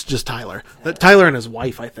just Tyler. Tyler and his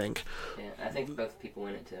wife, I think. Yeah, I think both people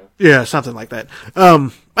in it too. Yeah, something like that.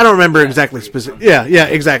 I don't remember exactly specific. Yeah,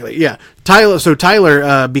 exactly. Yeah. Tyler,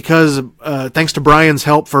 because thanks to Brian's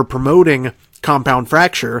help for promoting Compound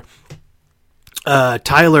Fracture,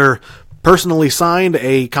 Tyler personally signed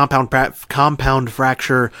a Compound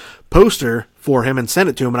Fracture poster for him and sent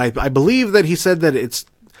it to him. And I believe that he said that it's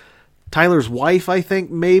Tyler's wife, I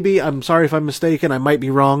think, maybe. I'm sorry if I'm mistaken. I might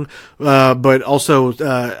be wrong. But also,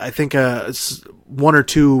 I think one or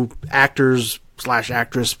two actors /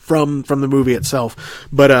 actress from the movie itself.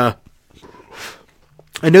 But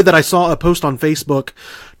I know that I saw a post on Facebook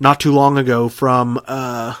not too long ago from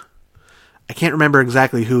I can't remember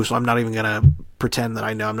exactly who, so I'm not even gonna pretend that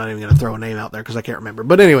I know. I'm not even gonna throw a name out there because I can't remember.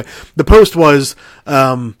 But anyway, the post was,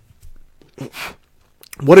 what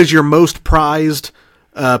is your most prized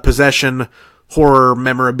possession, horror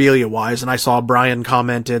memorabilia wise? And I saw Brian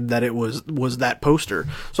commented that it was that poster.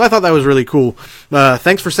 So I thought that was really cool.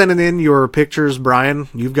 Thanks for sending in your pictures, Brian.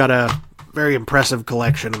 You've got a very impressive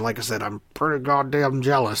collection. Like I said, I'm pretty goddamn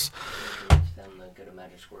jealous.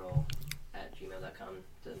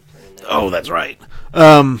 Oh, that's right.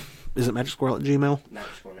 Is it Magic Squirrel at Gmail?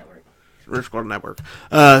 Magic Squirrel Network. Magic Squirrel Network.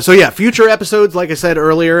 So yeah, future episodes, like I said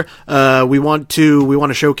earlier, we want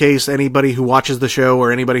to showcase anybody who watches the show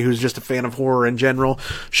or anybody who's just a fan of horror in general.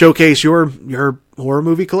 Showcase your horror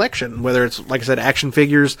movie collection, whether it's, like I said, action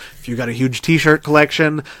figures, if you've got a huge t-shirt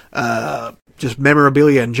collection, just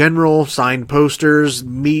memorabilia in general, signed posters,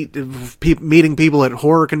 meeting people at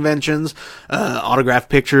horror conventions, autographed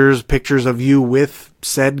pictures of you with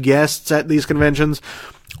said guests at these conventions,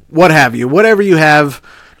 what have you. Whatever you have,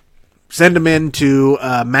 send them in to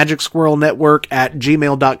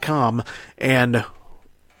magicsquirrelnetwork@gmail.com, and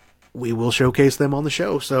we will showcase them on the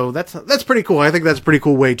show. So that's pretty cool. I think that's a pretty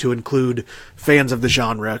cool way to include fans of the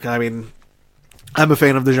genre. I mean, I'm a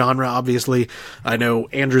fan of the genre, obviously. I know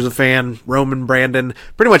Andrew's a fan, Roman, Brandon,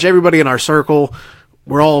 pretty much everybody in our circle.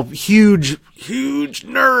 We're all huge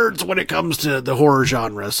nerds when it comes to the horror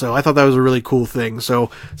genre. So I thought that was a really cool thing. So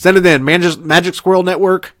send it in,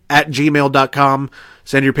 magicsquirrelnetwork@gmail.com.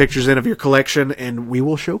 Send your pictures in of your collection, and we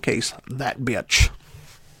will showcase that bitch.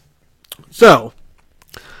 So,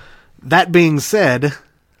 that being said,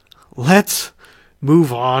 let's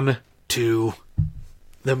move on to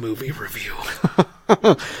the movie review.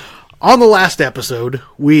 On the last episode,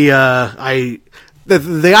 the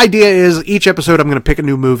idea is each episode I'm going to pick a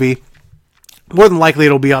new movie. More than likely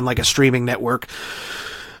it'll be on like a streaming network,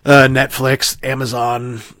 Netflix,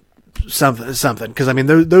 Amazon, something. Because I mean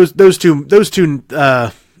those two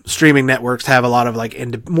streaming networks have a lot of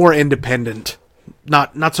like more independent,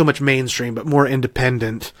 not so much mainstream, but more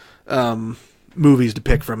independent movies to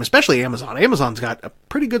pick from. Especially Amazon. Amazon's got a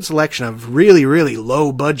pretty good selection of really, really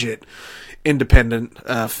low budget independent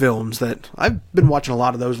films that I've been watching a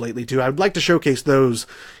lot of those lately too. I'd like to showcase those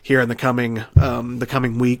here in the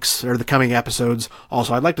coming weeks or the coming episodes.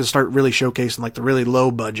 Also, I'd like to start really showcasing like the really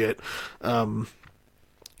low budget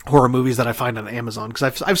horror movies that I find on Amazon,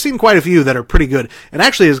 because I've seen quite a few that are pretty good. And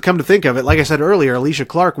actually, as come to think of it, like I said earlier, Alicia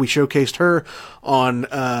Clark, we showcased her on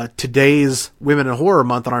today's Women in Horror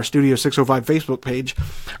Month on our Studio 605 Facebook page.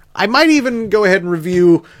 I might even go ahead and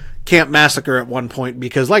review Camp Massacre at one point,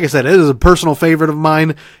 because like I said, it is a personal favorite of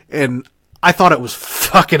mine, and I thought it was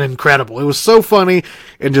fucking incredible. It was so funny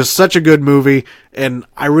and just such a good movie, and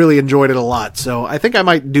I really enjoyed it a lot. So I think I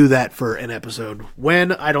might do that for an episode.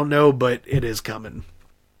 When, I don't know, but it is coming.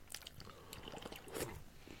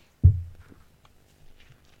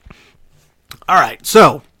 All right,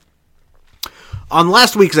 so on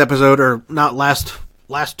last week's episode, or not the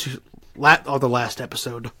last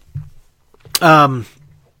episode.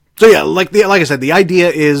 So yeah, like I said, the idea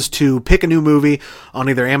is to pick a new movie on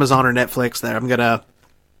either Amazon or Netflix that I'm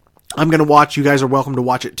gonna watch. You guys are welcome to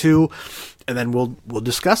watch it too, and then we'll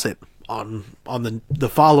discuss it on the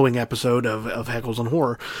following episode of Heckles and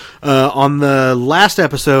Horror. On the last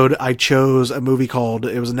episode, I chose a movie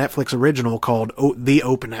it was a Netflix original called The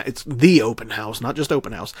Open House. It's The Open House, not just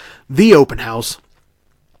Open House. The Open House.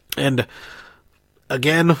 And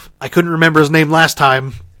again, I couldn't remember his name last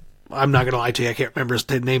time. I'm not going to lie to you, I can't remember his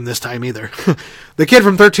name this time either. The kid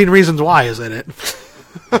from 13 Reasons Why is in it.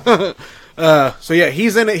 So yeah,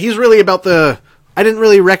 he's in it. He's really about I didn't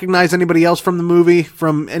really recognize anybody else from the movie,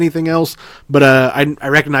 from anything else, but I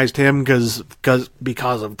recognized him because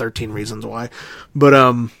of 13 Reasons Why. But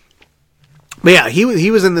yeah,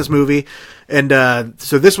 he was in this movie, and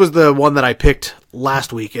so this was the one that I picked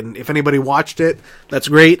last week. And if anybody watched it, that's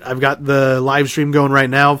great. I've got the live stream going right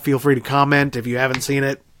now. Feel free to comment if you haven't seen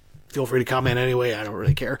it. Feel free to comment anyway. I don't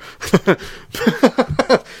really care.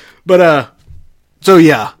 But so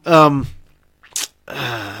yeah.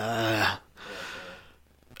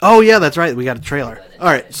 Oh, yeah, that's right. We got a trailer. All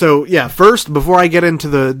right, so, yeah, first, before I get into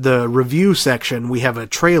the review section, we have a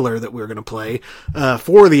trailer that we're going to play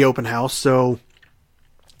for The Open House. So,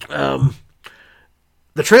 the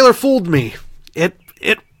trailer fooled me. It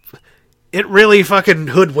really fucking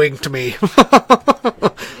hoodwinked me.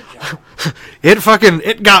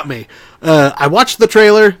 It got me. I watched the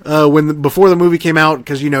trailer before the movie came out,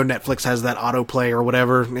 because Netflix has that autoplay or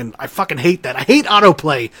whatever, and I fucking hate that. I hate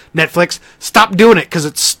autoplay. Netflix, stop doing it, because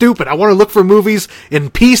it's stupid. I want to look for movies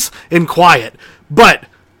in peace and quiet, but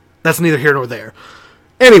that's neither here nor there.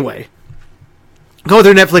 Anyway, going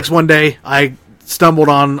through Netflix one day, I stumbled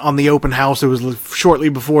on The Open House. It was shortly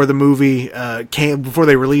before the movie before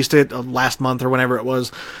they released it last month or whenever it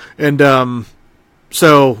was, and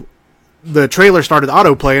so the trailer started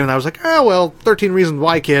autoplaying, and I was like, 13 Reasons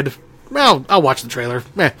Why, kid. Well, I'll watch the trailer.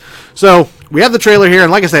 So, we have the trailer here,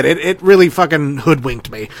 and like I said, it really fucking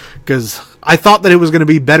hoodwinked me, because I thought that it was going to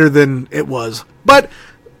be better than it was. But,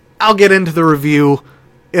 I'll get into the review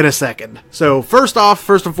in a second. So, first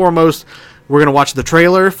and foremost, we're going to watch the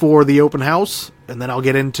trailer for The Open House, and then I'll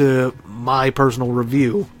get into my personal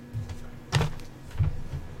review.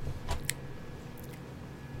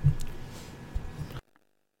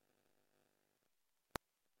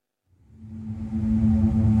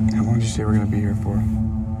 What did you say we're going to be here for?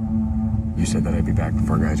 You said that I'd be back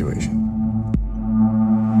before graduation.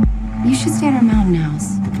 You should stay at our mountain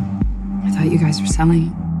house. I thought you guys were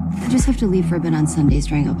selling. I just have to leave for a bit on Sundays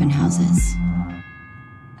during open houses.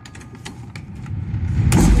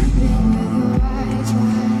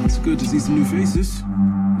 It's good to see some new faces.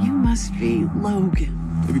 You must be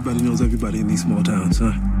Logan. Everybody knows everybody in these small towns,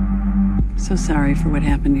 huh? So sorry for what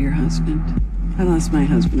happened to your husband. I lost my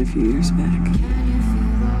husband a few years back.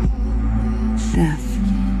 Death.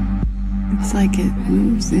 It's like it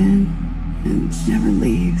moves in and never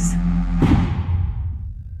leaves.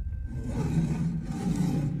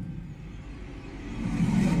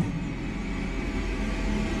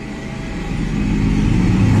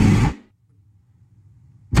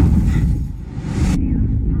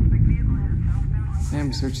 Ma'am,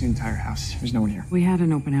 we searched the entire house. There's no one here. We had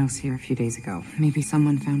an open house here a few days ago. Maybe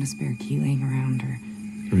someone found a spare key laying around, or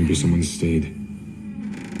Maybe someone stayed.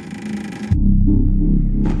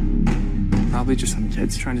 Probably just some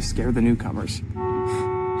kids trying to scare the newcomers.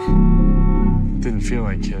 Didn't feel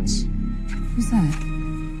like kids. who's that?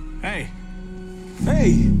 Hey!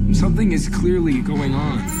 Hey! Something is clearly going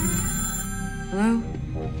on. Hello?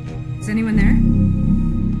 Is anyone there?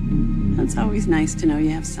 It's always nice to know you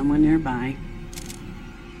have someone nearby.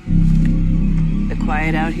 The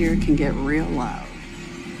quiet out here can get real loud.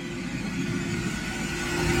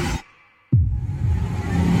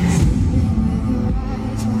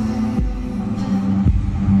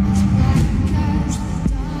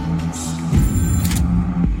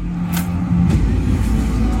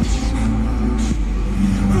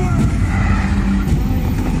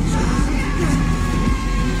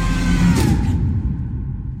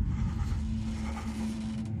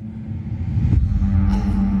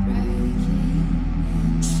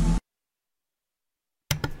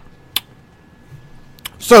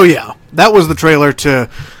 So yeah, that was the trailer to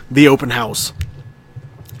The Open House.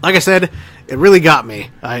 Like I said, it really got me.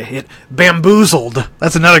 It bamboozled.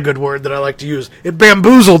 That's another good word that I like to use. It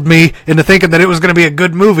bamboozled me into thinking that it was going to be a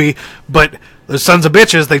good movie, but those sons of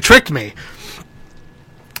bitches, they tricked me.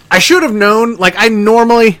 I should have known. Like I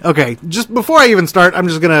normally, okay, just before I even start, I'm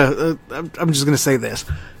just gonna say this.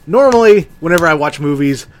 Normally, whenever I watch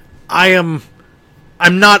movies, I'm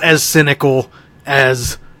not as cynical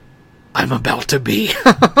as I'm about to be.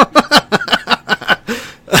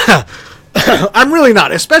 I'm really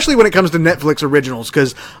not, especially when it comes to Netflix originals,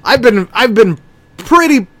 because I've been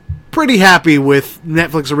pretty happy with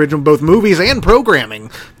Netflix original, both movies and programming,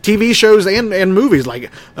 TV shows and movies.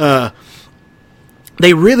 Like,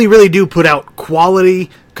 they really do put out quality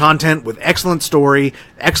content with excellent story,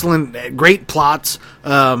 great plots.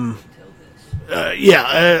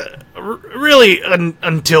 Really,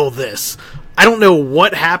 until this. I don't know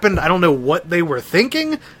what happened. I don't know what they were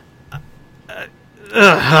thinking.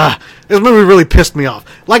 This movie really pissed me off.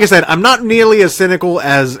 Like I said, I'm not nearly as cynical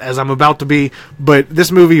as I'm about to be, but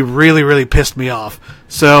this movie really pissed me off.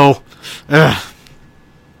 So, yeah.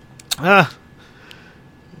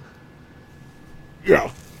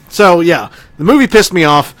 So, yeah, the movie pissed me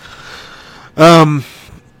off.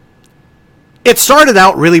 It started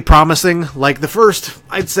out really promising. Like, the first,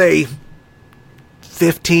 I'd say,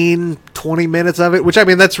 15-20 minutes of it, which, I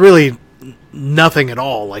mean, that's really nothing at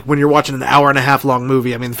all. Like, when you're watching an hour and a half long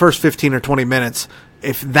movie, I mean, the first 15 or 20 minutes,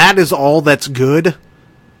 if that is all that's good,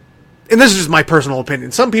 and this is just my personal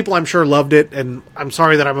opinion, some people I'm sure loved it, and I'm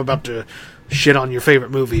sorry that I'm about to shit on your favorite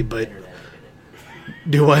movie, but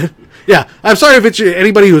do what? Yeah, I'm sorry if it's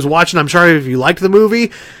anybody who's watching, I'm sorry if you liked the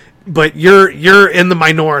movie, but you're in the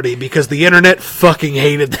minority, because the internet fucking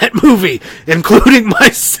hated that movie, including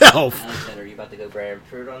myself. About to go Brandon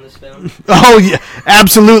Pruitt on this film? Oh, yeah,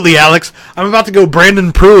 absolutely, Alex. I'm about to go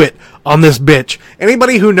Brandon Pruitt on this bitch.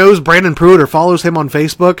 Anybody who knows Brandon Pruitt or follows him on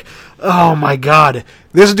Facebook, oh my god.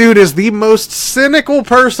 This dude is the most cynical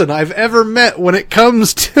person I've ever met when it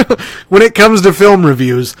comes to film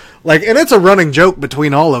reviews. Like, and it's a running joke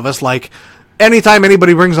between all of us. Like, anytime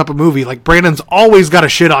anybody brings up a movie, like, Brandon's always got a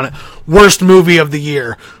shit on it. Worst movie of the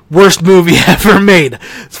year. Worst movie ever made.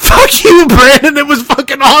 Fuck you, Brandon. It was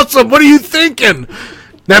fucking awesome. What are you thinking?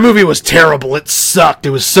 That movie was terrible. It sucked. It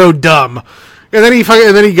was so dumb. And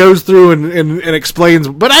then he goes through and explains.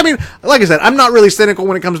 But I mean, like I said, I'm not really cynical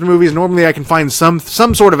when it comes to movies. Normally I can find some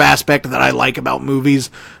sort of aspect that I like about movies.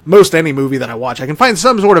 Most any movie that I watch, I can find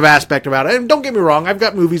some sort of aspect about it. And don't get me wrong, I've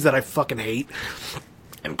got movies that I fucking hate.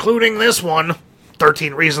 Including this one,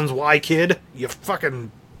 13 Reasons Why, kid. You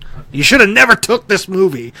should have never took this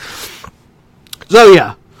movie. So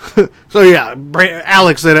yeah.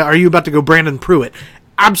 Alex said, are you about to go Brandon Pruitt?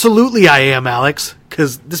 Absolutely I am, Alex,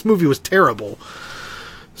 because this movie was terrible.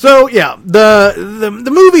 So yeah,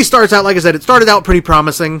 the movie starts out, like I said, it started out pretty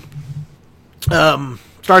promising.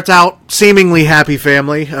 Starts out seemingly happy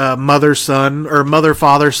family, mother,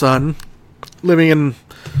 father, son, living in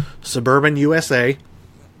suburban USA.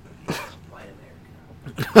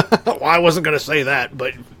 Well, I wasn't going to say that,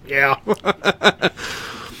 but yeah.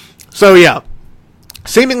 So yeah,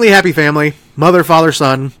 seemingly happy family, mother, father,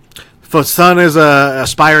 son. Son is a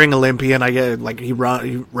aspiring Olympian. I get, like, he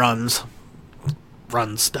runs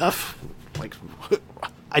stuff. Like,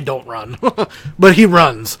 I don't run, but he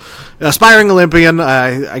runs. Aspiring Olympian.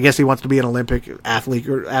 I guess he wants to be an Olympic athlete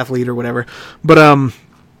or whatever. But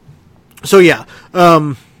so yeah.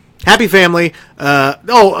 Happy family.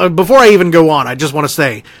 Before I even go on, I just want to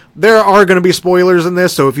say there are going to be spoilers in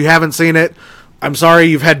this. So if you haven't seen it, I'm sorry.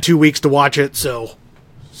 You've had 2 weeks to watch it. So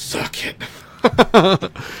suck it.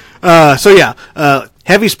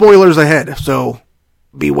 Heavy spoilers ahead, so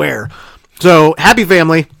beware. So, happy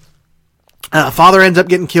family. Father ends up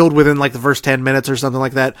getting killed within, like, the first 10 minutes or something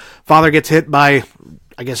like that. Father gets hit by,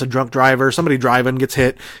 I guess, a drunk driver. Somebody driving gets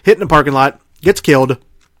hit in a parking lot, gets killed,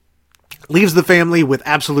 leaves the family with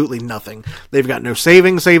absolutely nothing. They've got no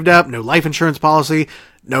savings saved up, no life insurance policy,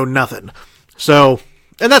 no nothing. So,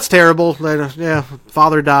 and that's terrible. Yeah,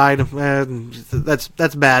 father died.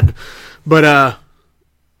 That's bad. But,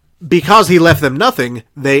 because he left them nothing,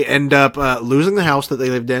 they end up losing the house that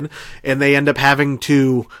they lived in, and they end up having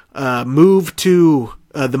to move to...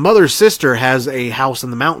 the mother's sister has a house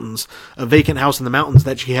in the mountains, a vacant house in the mountains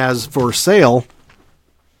that she has for sale.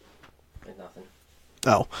 Nothing.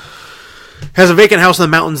 Oh. Has a vacant house in the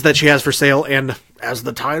mountains that she has for sale, and as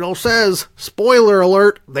the title says, spoiler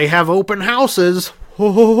alert, they have open houses.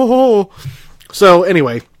 So,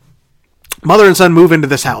 anyway... Mother and son move into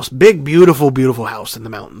this house. Big, beautiful, beautiful house in the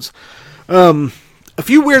mountains. A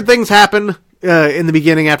few weird things happen in the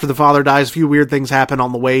beginning after the father dies. A few weird things happen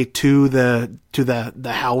on the way to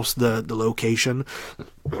the house, the location.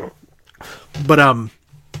 But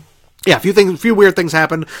yeah, a few weird things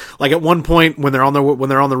happen. Like at one point when they're on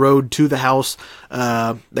the road to the house,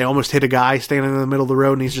 they almost hit a guy standing in the middle of the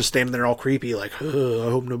road, and he's just standing there all creepy, like, I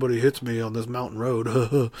hope nobody hits me on this mountain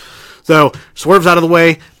road. So swerves out of the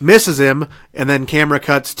way, misses him, and then camera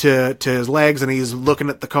cuts to his legs, and he's looking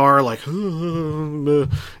at the car like,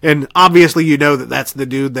 and obviously you know that that's the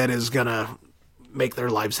dude that is gonna make their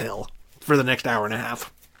lives hell for the next hour and a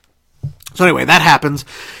half. So anyway, that happens.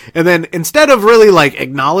 And then instead of really like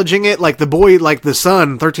acknowledging it, like the boy, like the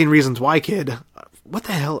son, 13 Reasons Why kid, what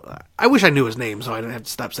the hell? I wish I knew his name so I didn't have to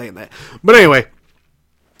stop saying that. But anyway,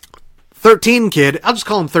 13 kid, I'll just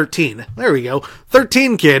call him 13. There we go.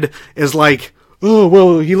 13 kid is like, oh,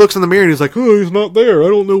 well, he looks in the mirror and he's like, oh, he's not there. I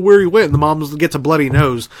don't know where he went. And the mom gets a bloody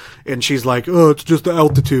nose and she's like, oh, it's just the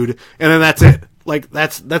altitude. And then that's it. Like,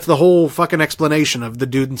 that's the whole fucking explanation of the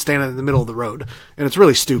dude standing in the middle of the road. And it's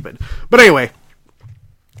really stupid. But anyway,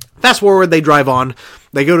 fast forward, they drive on.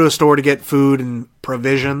 They go to a store to get food and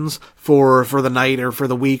provisions for the night or for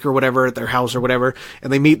the week or whatever at their house or whatever.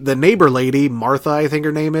 And they meet the neighbor lady, Martha, I think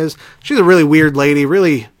her name is. She's a really weird lady,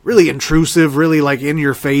 really, really intrusive, really like in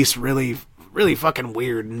your face, really fucking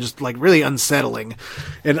weird and just like really unsettling.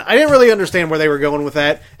 And I didn't really understand where they were going with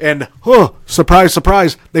that. And surprise,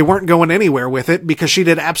 surprise, they weren't going anywhere with it because she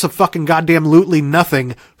did abso-fucking-goddamn-lutely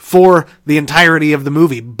nothing for the entirety of the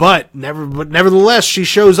movie. But nevertheless, she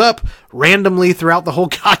shows up randomly throughout the whole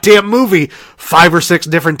goddamn movie 5 or 6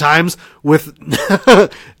 different times with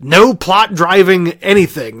no plot driving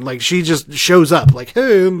anything. Like, she just shows up like,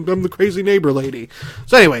 hey, I'm the crazy neighbor lady.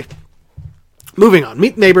 So anyway, moving on.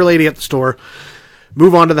 Meet the neighbor lady at the store.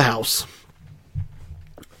 Move on to the house.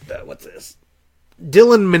 What's this?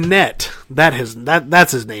 Dylan Minnette.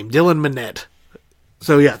 That's his name. Dylan Minnette.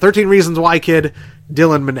 So yeah, 13 Reasons Why kid,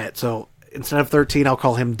 Dylan Minnette. So instead of 13, I'll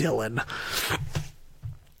call him Dylan.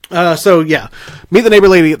 So yeah, meet the neighbor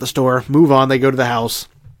lady at the store. Move on. They go to the house.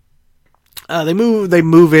 They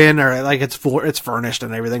move in, or like it's furnished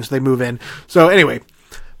and everything. So they move in. So anyway,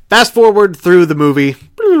 fast forward through the movie.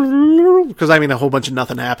 Because, I mean, a whole bunch of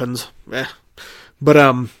nothing happens. But,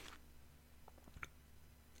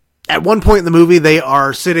 at one point in the movie, they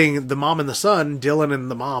are sitting, the mom and the son, Dylan and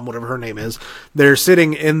the mom, whatever her name is, they're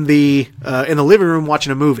sitting in the living room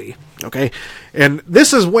watching a movie. Okay? And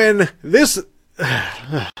this is when, this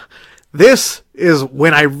is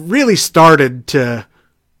when I really started to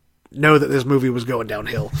know that this movie was going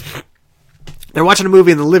downhill. They're watching a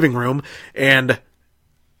movie in the living room, and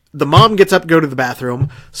the mom gets up to go to the bathroom.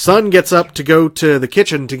 Son gets up to go to the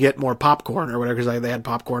kitchen to get more popcorn or whatever, because they had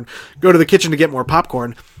popcorn. Go to the kitchen to get more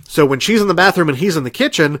popcorn. So when she's in the bathroom and he's in the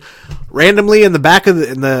kitchen, randomly in the back of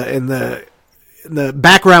in the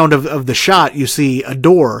background of the shot, you see a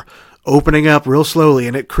door opening up real slowly,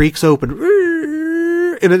 and it creaks open,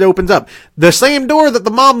 and it opens up. The same door that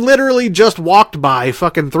the mom literally just walked by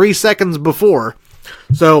fucking 3 seconds before.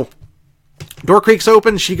 So door creaks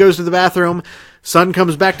open. She goes to the bathroom. Son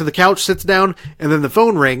comes back to the couch, sits down, and then the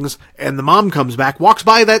phone rings, and the mom comes back, walks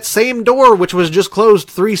by that same door, which was just closed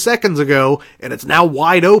 3 seconds ago, and it's now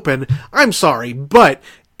wide open. I'm sorry, but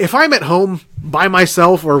if I'm at home by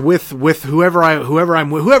myself or with whoever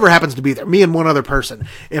happens to be there, me and one other person,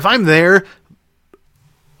 if I'm there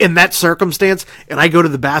in that circumstance, and I go to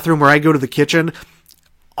the bathroom or I go to the kitchen,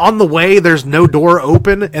 on the way, there's no door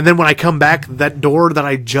open, and then when I come back, that door that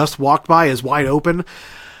I just walked by is wide open.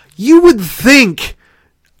 You would think,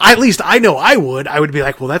 at least I know I would be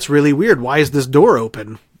like, well, that's really weird. Why is this door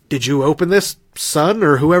open? Did you open this, son,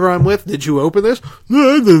 or whoever I'm with? Did you open this?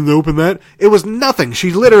 No, I didn't open that. It was nothing.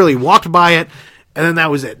 She literally walked by it, and then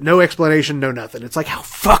that was it. No explanation, no nothing. It's like, how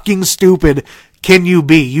fucking stupid can you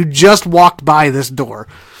be? You just walked by this door.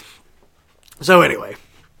 So anyway.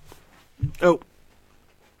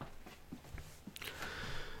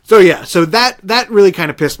 So yeah, so that really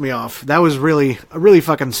kind of pissed me off. That was really a really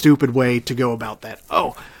fucking stupid way to go about that.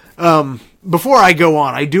 Before I go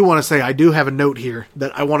on, I do want to say I do have a note here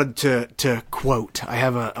that I wanted to quote. I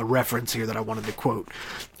have a reference here that I wanted to quote.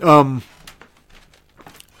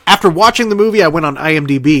 After watching the movie, I went on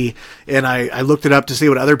IMDb and I looked it up to see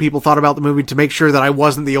what other people thought about the movie to make sure that I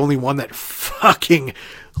wasn't the only one that fucking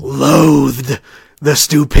loathed the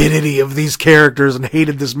stupidity of these characters and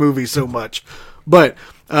hated this movie so much. But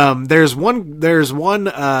there's one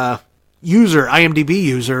user, IMDb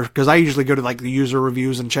user, because I usually go to like the user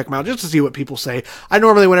reviews and check them out just to see what people say. I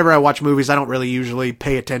normally, whenever I watch movies, I don't really usually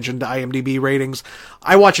pay attention to IMDb ratings.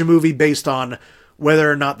 I watch a movie based on whether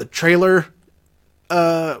or not the trailer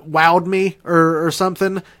wowed me or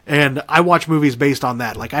something, and I watch movies based on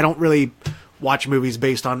that. Like, I don't really watch movies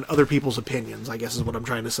based on other people's opinions, I guess is what I'm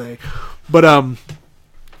trying to say. But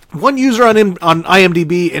one user on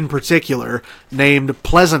IMDb in particular, named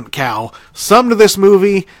Pleasant Cow, summed this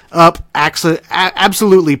movie up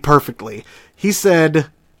absolutely perfectly. He said,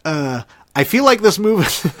 I feel like this movie...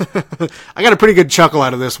 I got a pretty good chuckle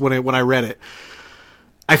out of this when I read it.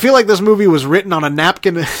 I feel like this movie was written on a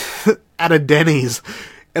napkin at a Denny's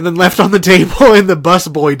and then left on the table and the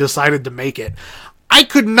busboy decided to make it. I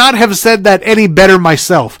could not have said that any better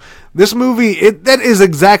myself. This movie, that is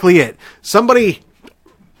exactly it. Somebody...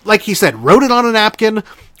 like he said, wrote it on a napkin,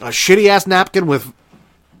 a shitty-ass napkin with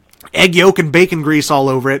egg yolk and bacon grease all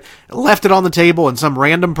over it, left it on the table, and some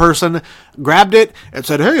random person grabbed it and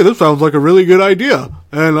said, hey, this sounds like a really good idea,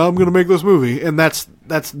 and I'm going to make this movie. And that's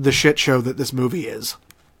the shit show that this movie is.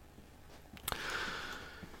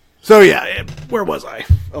 So, yeah, where was I?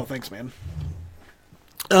 Oh, thanks, man.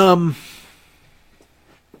 So,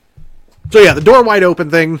 yeah, the door wide open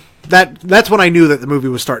thing, that's when I knew that the movie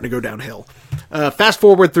was starting to go downhill. Fast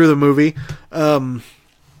forward through the movie.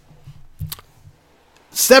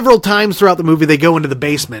 Several times throughout the movie, they go into the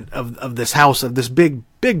basement of this house, of this big,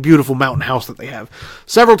 beautiful mountain house that they have.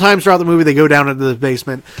 Several times throughout the movie, they go down into the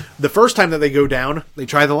basement. The first time that they go down, they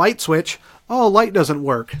try the light switch. Oh, light doesn't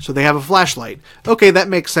work, so they have a flashlight. Okay, that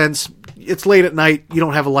makes sense. It's late at night. You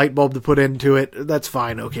don't have a light bulb to put into it. That's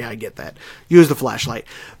fine. Okay, I get that. Use the flashlight.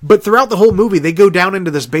 But throughout the whole movie, they go down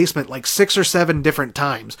into this basement like 6 or 7 different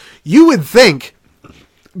times. You would think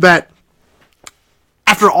that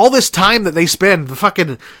after all this time that they spend, the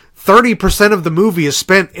fucking 30% of the movie is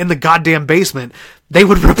spent in the goddamn basement, they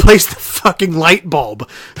would replace the fucking light bulb.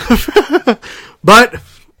 But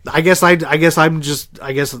I guess not.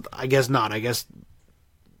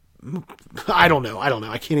 I don't know.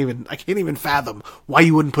 I can't even fathom why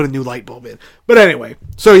you wouldn't put a new light bulb in. But anyway,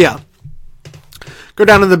 so yeah. Go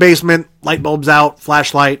down in the basement, light bulb's out,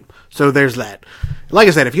 flashlight, so there's that. Like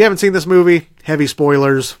I said, if you haven't seen this movie, heavy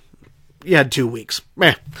spoilers, you had 2 weeks.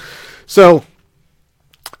 Meh. So,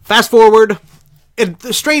 fast forward, and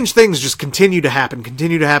the strange things just continue to happen.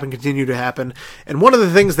 And one of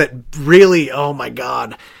the things that really, oh my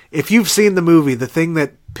god, if you've seen the movie, the thing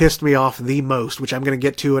that pissed me off the most, which I'm going to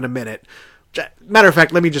get to in a minute. Matter of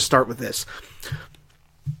fact, let me just start with this.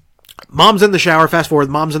 Mom's in the shower, fast forward,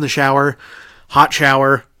 mom's in the shower, hot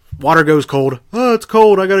shower, water goes cold. Oh, it's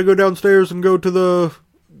cold, I gotta go downstairs and go to the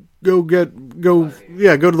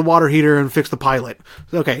water heater and fix the pilot.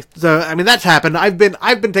 Okay, so I mean that's happened. I've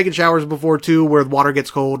been taking showers before too, where the water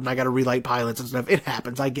gets cold and I got to relight pilots and stuff. It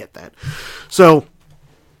happens. I get that. So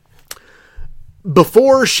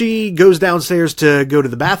before she goes downstairs to go to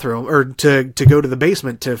the bathroom or to go to the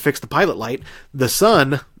basement to fix the pilot light, the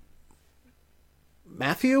son,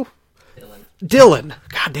 Matthew, Dylan.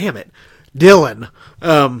 God damn it, Dylan.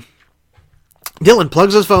 Dylan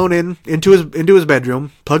plugs his phone into his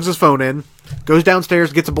bedroom, plugs his phone in, goes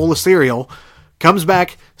downstairs, gets a bowl of cereal, comes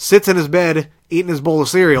back, sits in his bed, eating his bowl of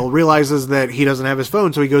cereal, realizes that he doesn't have his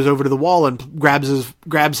phone, so he goes over to the wall and grabs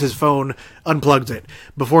his phone, unplugs it.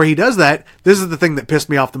 Before he does that, this is the thing that pissed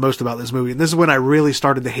me off the most about this movie, and this is when I really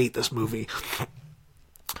started to hate this movie.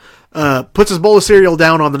 Puts his bowl of cereal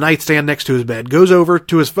down on the nightstand next to his bed, goes over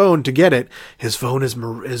to his phone to get it. His phone is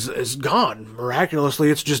gone. Miraculously,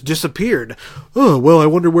 it's just disappeared. Oh, well, I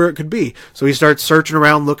wonder where it could be. So he starts searching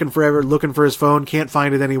around, looking for his phone, can't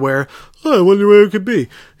find it anywhere. Oh, I wonder where it could be.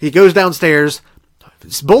 He goes downstairs,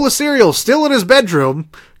 his bowl of cereal still in his bedroom,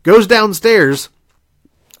 goes downstairs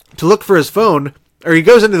to look for his phone, or he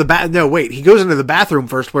goes into he goes into the bathroom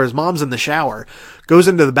first where his mom's in the shower, goes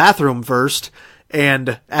into the bathroom first,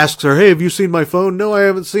 and asks her, hey, have you seen my phone? No, I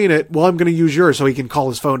haven't seen it. Well, I'm going to use yours, so he can call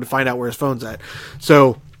his phone to find out where his phone's at.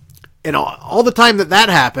 So, in all the time that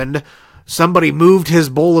happened, somebody moved his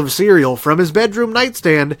bowl of cereal from his bedroom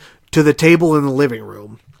nightstand to the table in the living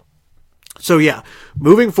room. So yeah,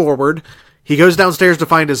 moving forward, he goes downstairs to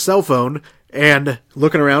find his cell phone, and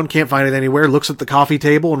looking around, can't find it anywhere, looks at the coffee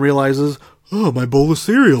table and realizes, oh, my bowl of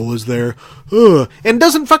cereal is there. And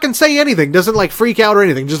doesn't fucking say anything. Doesn't, freak out or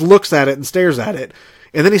anything. Just looks at it and stares at it.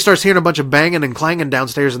 And then he starts hearing a bunch of banging and clanging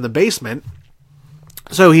downstairs in the basement.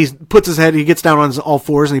 So he gets down on all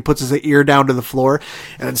fours and he puts his ear down to the floor.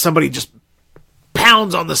 And then somebody just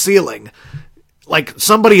pounds on the ceiling. Like,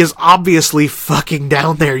 somebody is obviously fucking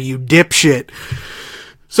down there, you dipshit.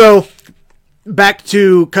 So, cut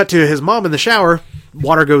to his mom in the shower.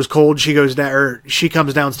 Water goes cold. She comes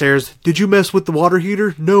downstairs. Did you mess with the water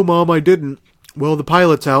heater? No, Mom, I didn't. Well, the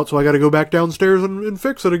pilot's out, so I gotta go back downstairs and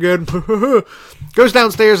fix it again. Goes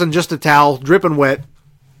downstairs in just a towel, dripping wet.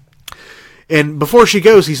 And before she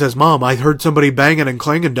goes, he says, Mom, I heard somebody banging and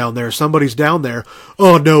clanging down there. Somebody's down there.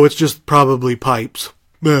 Oh, no, it's just probably pipes.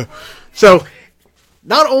 So,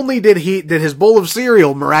 not only did his bowl of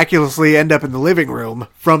cereal miraculously end up in the living room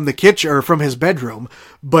from the kitchen or from his bedroom,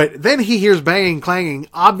 but then he hears banging, clanging.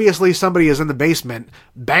 Obviously, somebody is in the basement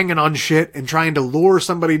banging on shit and trying to lure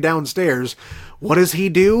somebody downstairs. What does he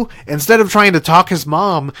do? Instead of trying to talk his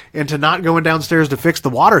mom into not going downstairs to fix the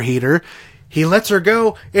water heater, he lets her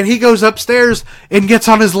go and he goes upstairs and gets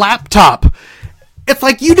on his laptop. It's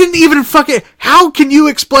like, you didn't even fucking... How can you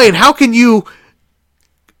explain? How can you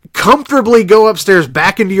comfortably go upstairs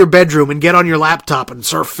back into your bedroom and get on your laptop and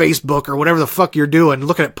surf Facebook or whatever the fuck you're doing,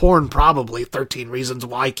 looking at porn, probably 13 Reasons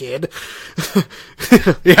Why, kid?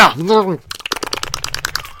 Yeah,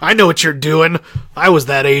 I know what you're doing. I was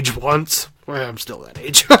that age once. Well, I'm still that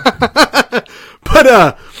age.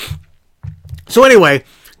 But so anyway,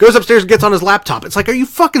 goes upstairs and gets on his laptop. It's like, are you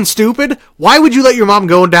fucking stupid? Why would you let your mom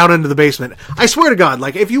go down into the basement? I swear to God,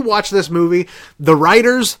 like, if you watch this movie, the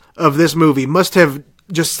writers of this movie must have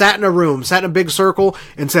just sat in a room, sat in a big circle,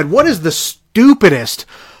 and said, what is the stupidest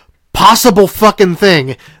possible fucking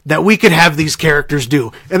thing that we could have these characters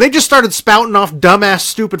do? And they just started spouting off dumbass,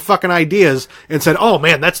 stupid fucking ideas and said, oh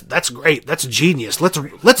man, that's great. That's genius.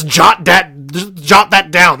 Let's jot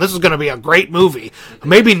that down. This is going to be a great movie.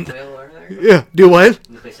 Maybe. Yeah. Do what?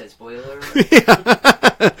 They said spoiler.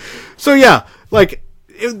 Yeah. So yeah, like,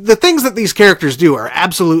 the things that these characters do are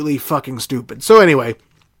absolutely fucking stupid. So anyway,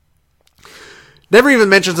 never even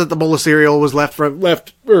mentions that the bowl of cereal was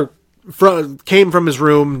came from his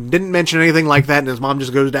room. Didn't mention anything like that, and his mom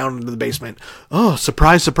just goes down into the basement. Oh,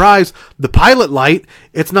 surprise, surprise. The pilot light,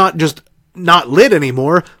 it's not just not lit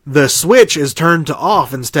anymore. The switch is turned to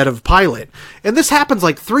off instead of pilot. And this happens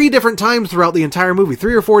like 3 different times throughout the entire movie.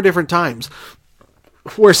 3 or 4 different times.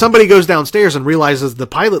 Where somebody goes downstairs and realizes the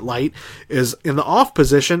pilot light is in the off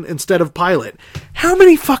position instead of pilot. How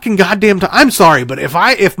many fucking goddamn times? I'm sorry, but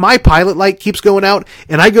if my pilot light keeps going out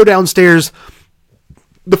and I go downstairs,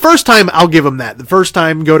 the first time I'll give them that. The first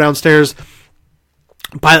time go downstairs,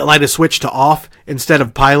 pilot light is switched to off instead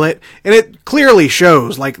of pilot, and it clearly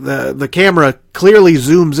shows, like the camera clearly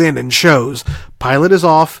zooms in and shows pilot is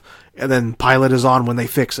off and then pilot is on when they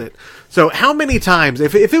fix it. So how many times,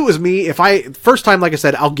 if it was me, first time, like I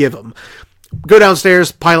said, I'll give them. Go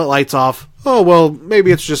downstairs, pilot light's off. Oh, well,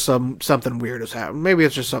 maybe it's just something weird has happened. Maybe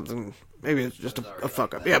it's just a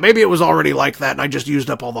fuck up. Yeah, maybe it was already like that and I just used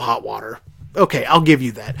up all the hot water. Okay, I'll give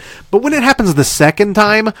you that. But when it happens the second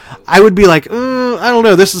time, I would be like, I don't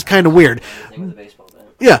know, this is kind of weird.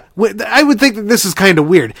 Yeah, I would think that this is kind of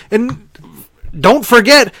weird. And don't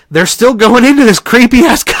forget, they're still going into this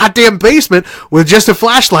creepy-ass goddamn basement with just a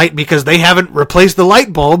flashlight because they haven't replaced the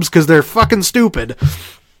light bulbs because they're fucking stupid.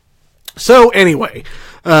 So, anyway,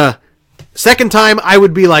 second time, I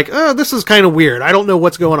would be like, oh, this is kind of weird. I don't know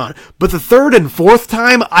what's going on. But the third and fourth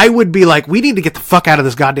time, I would be like, we need to get the fuck out of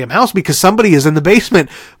this goddamn house because somebody is in the basement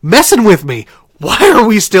messing with me. Why are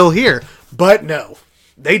we still here? But no,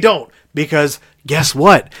 they don't. Because guess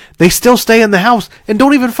what? They still stay in the house and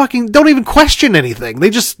don't even question anything. They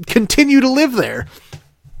just continue to live there.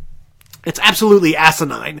 It's absolutely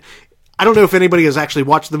asinine. I don't know if anybody has actually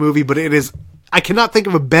watched the movie, but it is, I cannot think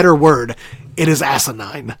of a better word. It is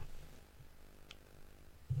asinine.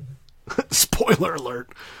 Spoiler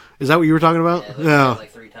alert. Is that what you were talking about? Yeah, no.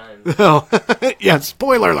 Like 3 times. No. Yeah,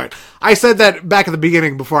 spoiler alert. I said that back at the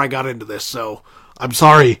beginning before I got into this, so I'm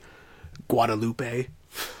sorry, Guadalupe.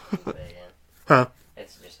 Huh?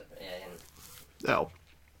 It's just Oh.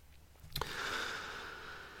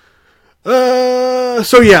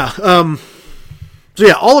 So yeah,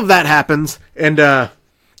 all of that happens, and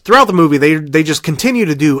throughout the movie, they just continue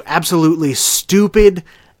to do absolutely stupid,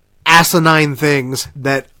 asinine things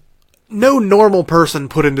that no normal person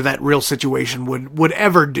put into that real situation would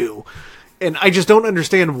ever do. And I just don't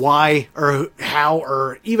understand why or how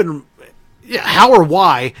or even how or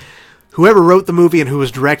why whoever wrote the movie and who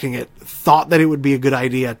was directing it thought that it would be a good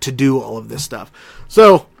idea to do all of this stuff.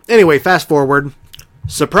 So, anyway, fast forward.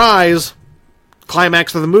 Surprise!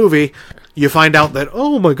 Climax of the movie, you find out that,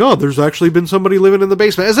 oh my god, there's actually been somebody living in the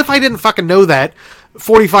basement. As if I didn't fucking know that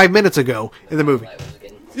 45 minutes ago in the movie.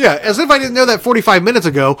 Yeah, as if I didn't know that 45 minutes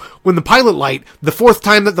ago when the pilot light, the 4th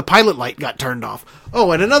time that the pilot light got turned off.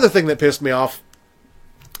 Oh, and another thing that pissed me off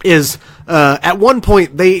is at one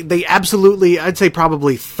point they absolutely, I'd say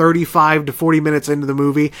probably 35 to 40 minutes into the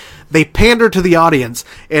movie, they pander to the audience,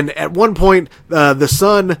 and at one point the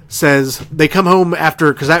son says, they come home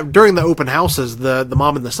after, because during the open houses, the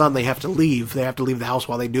mom and the son, they have to leave the house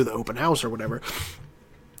while they do the open house or whatever.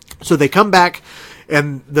 So they come back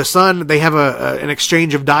and the son, they have an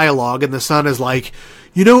exchange of dialogue, and the son is like,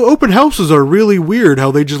 you know, open houses are really weird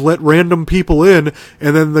how they just let random people in,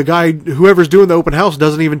 and then the guy, whoever's doing the open house,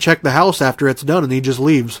 doesn't even check the house after it's done, and he just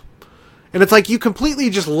leaves. And it's like, you completely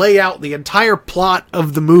just lay out the entire plot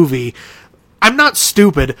of the movie. I'm not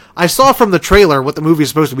stupid. I saw from the trailer what the movie is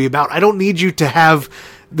supposed to be about. I don't need you to have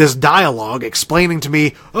this dialogue explaining to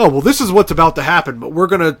me, oh, well, this is what's about to happen, but we're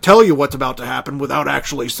going to tell you what's about to happen without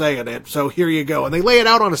actually saying it. So here you go. And they lay it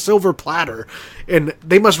out on a silver platter. And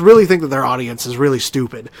they must really think that their audience is really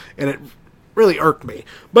stupid. And it really irked me.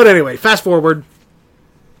 But anyway, fast forward.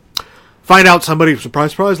 Find out somebody,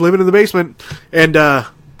 surprise, surprise, living in the basement. And,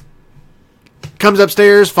 comes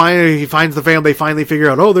upstairs, he finds the family, they finally figure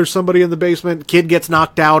out, oh, there's somebody in the basement, kid gets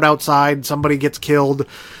knocked out outside, somebody gets killed,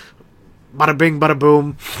 bada bing, bada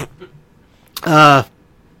boom.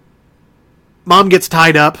 Mom gets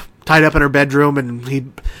tied up in her bedroom,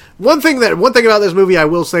 and one thing about this movie I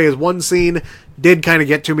will say is one scene did kind of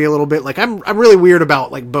get to me a little bit. Like, I'm really weird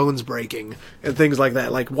about, like, bones breaking and things like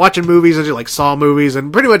that. Like, watching movies, like Saw movies,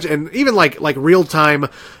 and pretty much, and even like real time,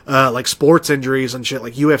 like sports injuries and shit,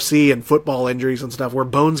 like UFC and football injuries and stuff, where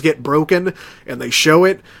bones get broken and they show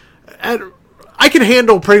it. And I can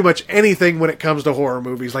handle pretty much anything when it comes to horror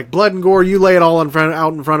movies. Like, blood and gore, you lay it all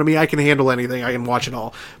out in front of me, I can handle anything, I can watch it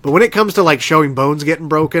all. But when it comes to, like, showing bones getting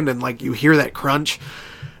broken and, like, you hear that crunch,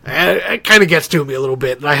 it kind of gets to me a little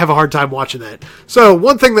bit, and I have a hard time watching that. So,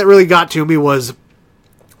 one thing that really got to me was,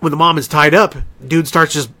 when the mom is tied up, dude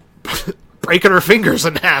starts just breaking her fingers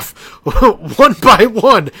in half, one by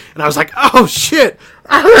one, and I was like, oh shit,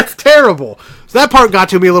 that's terrible. So that part got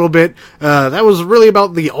to me a little bit. That was really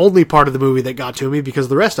about the only part of the movie that got to me, because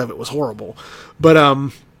the rest of it was horrible. But,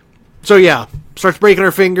 so yeah, starts breaking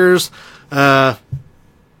her fingers, mom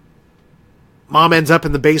ends up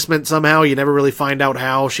in the basement somehow. You never really find out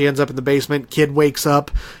how. She ends up in the basement. Kid wakes up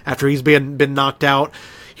after he's been knocked out.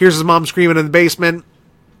 Hears his mom screaming in the basement.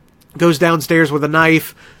 Goes downstairs with a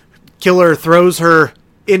knife. Killer throws her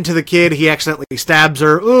into the kid. He accidentally stabs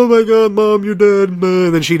her. Oh my god, Mom, you're dead.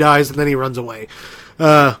 And then she dies, and then he runs away.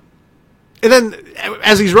 And then,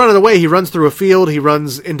 as he's running away, he runs through a field. He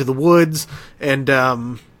runs into the woods, and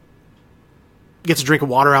gets a drink of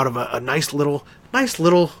water out of a nice little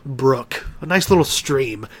brook, a nice little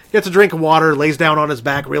stream. Gets a drink of water, lays down on his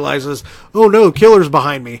back, realizes, oh no, killer's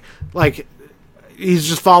behind me. Like, he's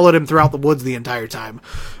just followed him throughout the woods the entire time.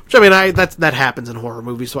 Which, I mean, that happens in horror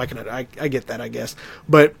movies, so I get that, I guess.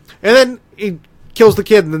 But, and then he kills the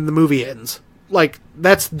kid, and then the movie ends. Like,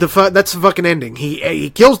 that's the fucking ending. He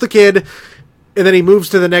kills the kid, and then he moves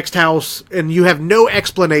to the next house, and you have no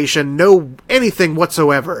explanation, no anything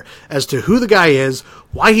whatsoever as to who the guy is,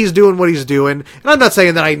 why he's doing what he's doing. And I'm not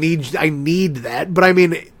saying that I need that, but I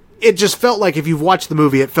mean, it just felt like, if you've watched the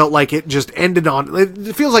movie, it felt like it just ended on,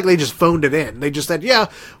 it feels like they just phoned it in. They just said, yeah,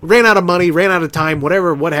 ran out of money, ran out of time,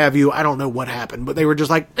 whatever, what have you. I don't know what happened, but they were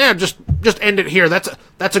just like, yeah, just end it here.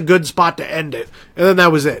 That's a good spot to end it. And then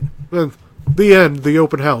that was it. The end, the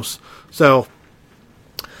open house. So,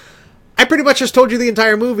 I pretty much just told you the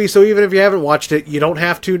entire movie, so even if you haven't watched it, you don't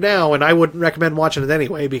have to now, and I wouldn't recommend watching it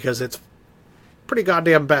anyway, because it's pretty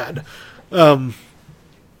goddamn bad.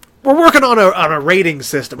 We're working on a rating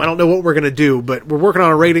system. I don't know what we're going to do, but we're working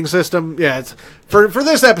on a rating system. Yeah, it's for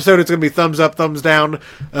this episode, it's going to be thumbs up, thumbs down,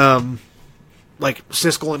 like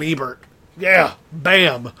Siskel and Ebert. Yeah,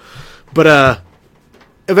 bam. But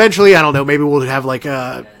eventually, I don't know, maybe we'll have like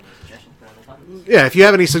yeah, if you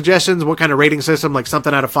have any suggestions, what kind of rating system, like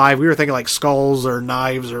something out of 5. We were thinking like skulls or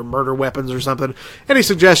knives or murder weapons or something. Any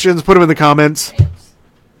suggestions, put them in the comments.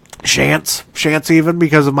 Shants even,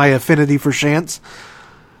 because of my affinity for shants.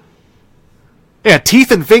 Yeah,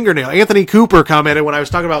 teeth and fingernail. Anthony Cooper commented when I was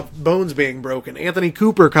talking about bones being broken. Anthony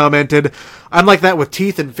Cooper commented, I'm like that with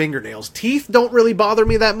teeth and fingernails. Teeth don't really bother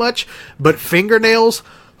me that much, but fingernails,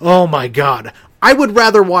 oh my god. I would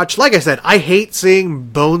rather watch, like I said, I hate seeing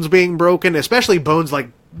bones being broken, especially bones like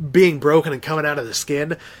being broken and coming out of the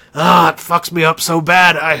skin. It fucks me up so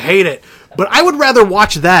bad. I hate it. But I would rather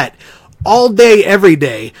watch that all day, every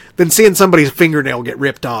day, than seeing somebody's fingernail get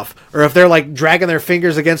ripped off. Or if they're like dragging their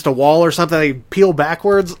fingers against a wall or something, they peel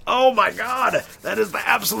backwards. Oh my god, that is the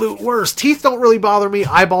absolute worst. Teeth don't really bother me,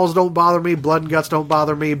 eyeballs don't bother me, blood and guts don't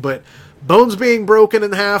bother me, but bones being broken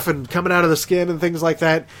in half and coming out of the skin and things like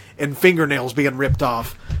that, and fingernails being ripped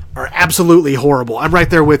off are absolutely horrible. I'm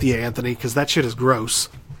right there with you, Anthony, because that shit is gross.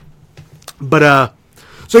 But,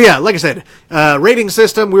 So yeah, like I said, rating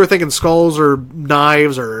system, we were thinking skulls or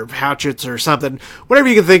knives or hatchets or something. Whatever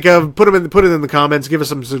you can think of, put it in the comments, give us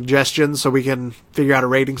some suggestions so we can figure out a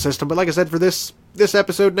rating system. But like I said, for this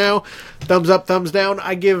episode now, thumbs up, thumbs down,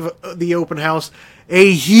 I give The Open House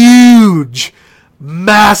a huge,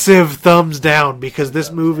 massive thumbs down because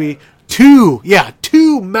this movie, two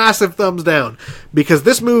massive thumbs down because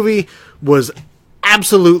this movie was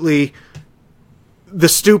absolutely the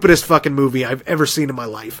stupidest fucking movie I've ever seen in my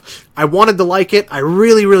life. I wanted to like it. I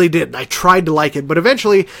really, really did. And I tried to like it. But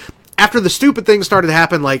eventually, after the stupid things started to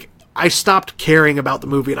happen, like, I stopped caring about the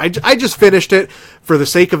movie. And I just finished it for the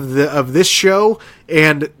sake of this show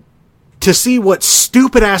and to see what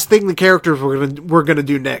stupid-ass thing the characters were gonna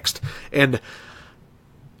do next. And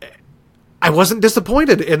I wasn't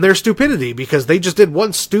disappointed in their stupidity because they just did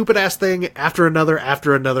one stupid-ass thing after another,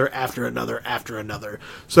 after another, after another, after another.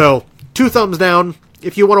 So, 2 thumbs down.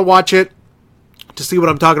 If you want to watch it to see what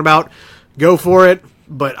I'm talking about, go for it.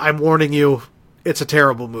 But I'm warning you, it's a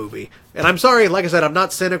terrible movie. And I'm sorry, like I said, I'm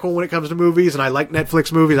not cynical when it comes to movies, and I like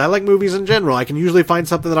Netflix movies. I like movies in general. I can usually find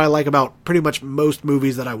something that I like about pretty much most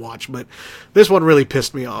movies that I watch, but this one really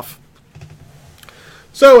pissed me off.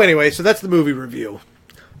 So anyway, so that's the movie review.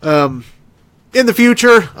 In the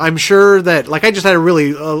future, I'm sure that, like, I just had a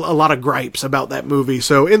lot of gripes about that movie.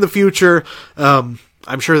 So in the future,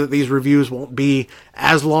 I'm sure that these reviews won't be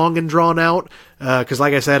as long and drawn out, because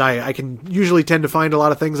like I said, I can usually tend to find a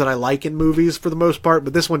lot of things that I like in movies for the most part,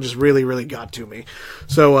 but this one just really, really got to me.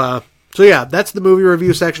 So yeah, that's the movie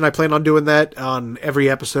review section. I plan on doing that on every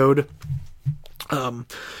episode.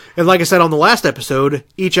 And like I said on the last episode,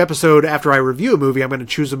 each episode after I review a movie, I'm going to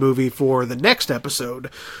choose a movie for the next episode.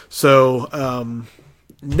 So,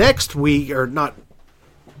 next week, or not,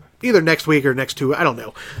 either next week or next 2, I don't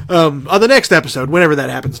know. On the next episode, whenever that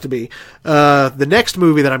happens to be, the next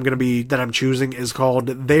movie that I'm choosing is called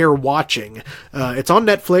They're Watching. It's on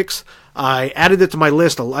Netflix. I added it to my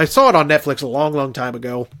list. I saw it on Netflix a long, long time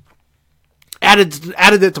ago.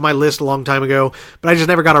 Added it to my list a long time ago, but I just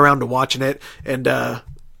never got around to watching it. And,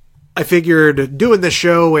 I figured doing this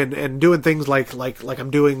show and doing things like I'm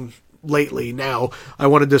doing lately now, I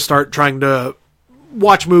wanted to start trying to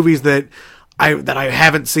watch movies that I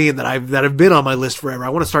haven't seen, that have been on my list forever. I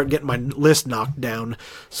want to start getting my list knocked down.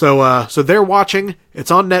 So They're Watching. It's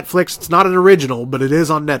on Netflix. It's not an original, but it is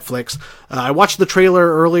on Netflix. I watched the trailer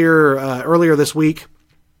earlier this week.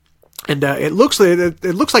 And it looks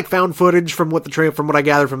like found footage from what I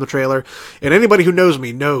gathered from the trailer. And anybody who knows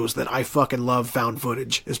me knows that I fucking love found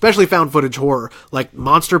footage, especially found footage horror, like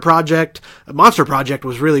Monster Project. Monster Project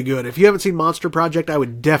was really good. If you haven't seen Monster Project, I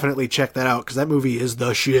would definitely check that out because that movie is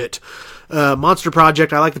the shit. Monster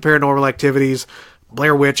Project. I like the Paranormal Activities.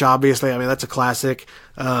 Blair Witch, obviously. I mean, that's a classic.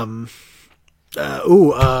 Grave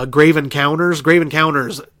Encounters. Grave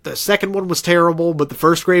Encounters. The second one was terrible, but the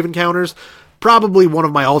first Grave Encounters, probably one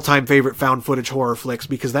of my all-time favorite found footage horror flicks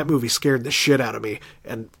because that movie scared the shit out of me.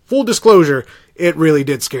 And full disclosure, it really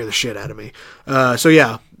did scare the shit out of me. So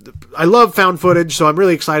yeah, I love found footage, so I'm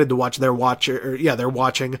really excited to watch They're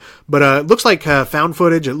Watching. But it looks like found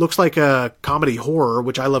footage. It looks like a comedy horror,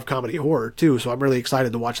 which I love comedy horror too. So I'm really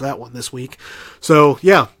excited to watch that one this week. So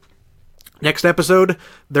yeah, next episode,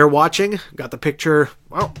 They're Watching. Got the picture.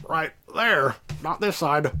 Well, right there, not this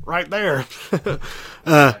side, right there.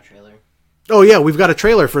 Oh yeah, we've got a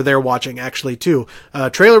trailer for They're Watching actually too.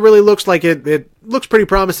 Trailer really looks like it looks pretty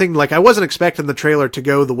promising. Like I wasn't expecting the trailer to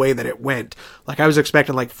go the way that it went. Like I was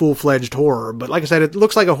expecting like full-fledged horror, but like I said, it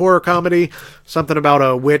looks like a horror comedy, something about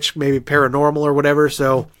a witch, maybe paranormal or whatever.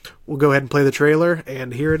 So we'll go ahead and play the trailer,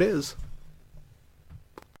 and here it is.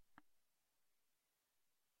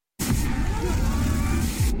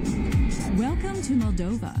 Welcome to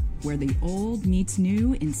Moldova, where the old meets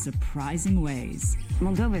new in surprising ways.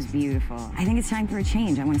 Moldova's beautiful. I think it's time for a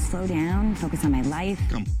change. I want to slow down, focus on my life.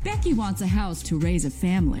 Becky wants a house to raise a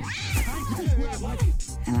family.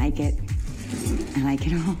 I like it. I like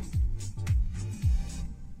it all.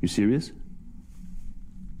 You serious?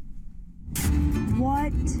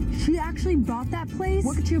 What? She actually bought that place?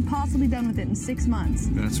 What could she have possibly done with it in 6 months?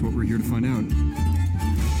 That's what we're here to find out.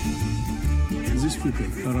 These people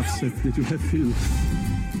are upset that you have filled.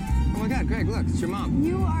 Oh my God, Greg, look, it's your mom.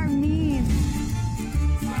 You are mean.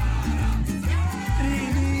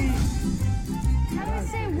 How do I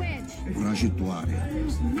say witch? Vrăjitoare.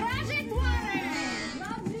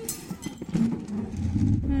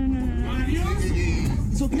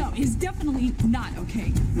 So no, it's definitely not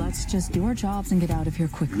okay. Let's just do our jobs and get out of here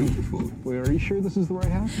quickly. Beautiful. Wait, are you sure this is the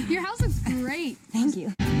right house? Your house looks great. Thank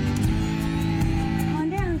you. Calm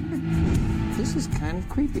down. This is kind of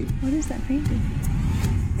creepy. What is that creepy?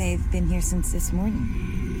 They've been here since this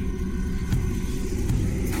morning.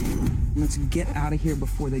 Let's get out of here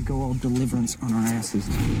before they go all Deliverance on our asses.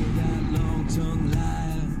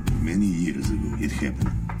 Many years ago, it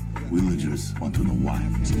happened. Villagers want to know why.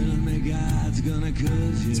 It's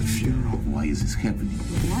a funeral. Why is this happening?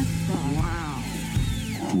 What the? Wow.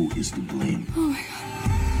 Who is to blame? Oh my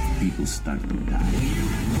God. People start to die.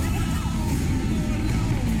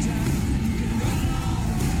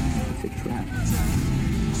 It's a trap.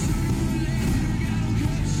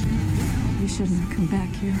 We shouldn't have come back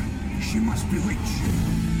here. She must be rich.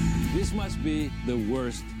 This must be the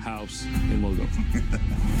worst house in Moldova.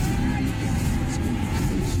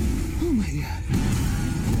 Oh my God.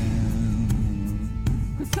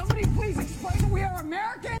 Could somebody please explain that we are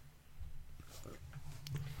American?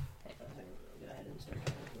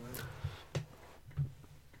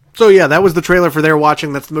 So yeah, that was the trailer for They're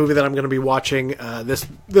Watching. That's the movie that I'm going to be watching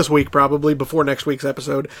this week, probably before next week's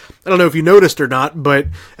episode. I don't know if you noticed or not, but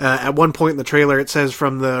at one point in the trailer, it says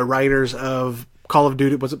from the writers of Call of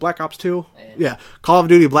Duty, was it Black Ops 2? Yeah, Call of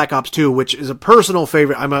Duty Black Ops 2, which is a personal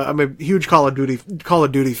favorite. I'm a huge Call of Duty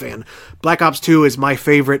fan. Black Ops 2 is my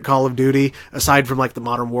favorite Call of Duty, aside from like the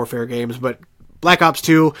Modern Warfare games, but Black Ops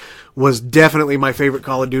 2 was definitely my favorite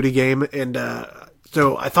Call of Duty game, and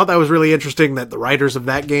so I thought that was really interesting that the writers of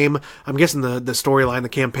that game, I'm guessing the storyline, the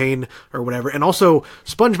campaign or whatever, and also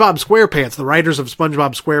SpongeBob SquarePants, the writers of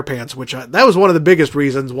SpongeBob SquarePants, which that was one of the biggest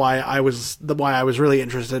reasons why I was really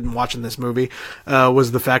interested in watching this movie,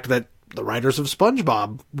 was the fact that the writers of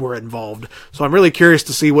SpongeBob were involved. So I'm really curious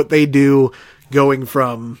to see what they do going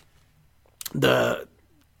from the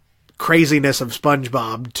craziness of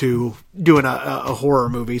SpongeBob to doing a horror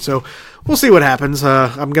movie. So we'll see what happens.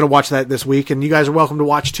 I'm going to watch that this week, and you guys are welcome to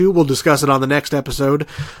watch too. We'll discuss it on the next episode.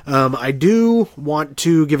 I do want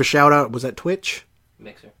to give a shout out. Was that Twitch?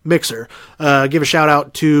 Mixer. Give a shout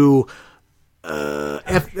out to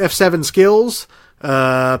F7 Skills,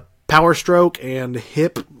 Power Stroke, and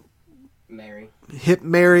Hip Mary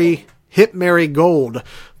Gold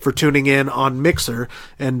for tuning in on Mixer.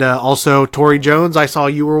 And also Tori Jones, I saw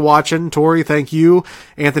you were watching. Tori, thank you.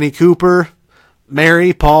 Anthony Cooper,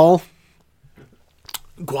 Mary, Paul,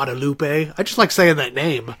 Guadalupe. I just like saying that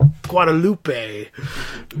name, Guadalupe.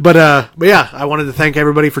 But yeah, I wanted to thank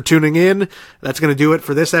everybody for tuning in. That's going to do it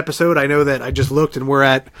for this episode. I know that I just looked and we're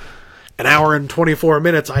at an hour and 24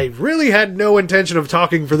 minutes. I really had no intention of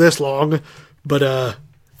talking for this long, but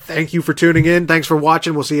thank you for tuning in. Thanks for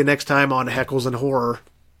watching. We'll see you next time on Heckles and Horror.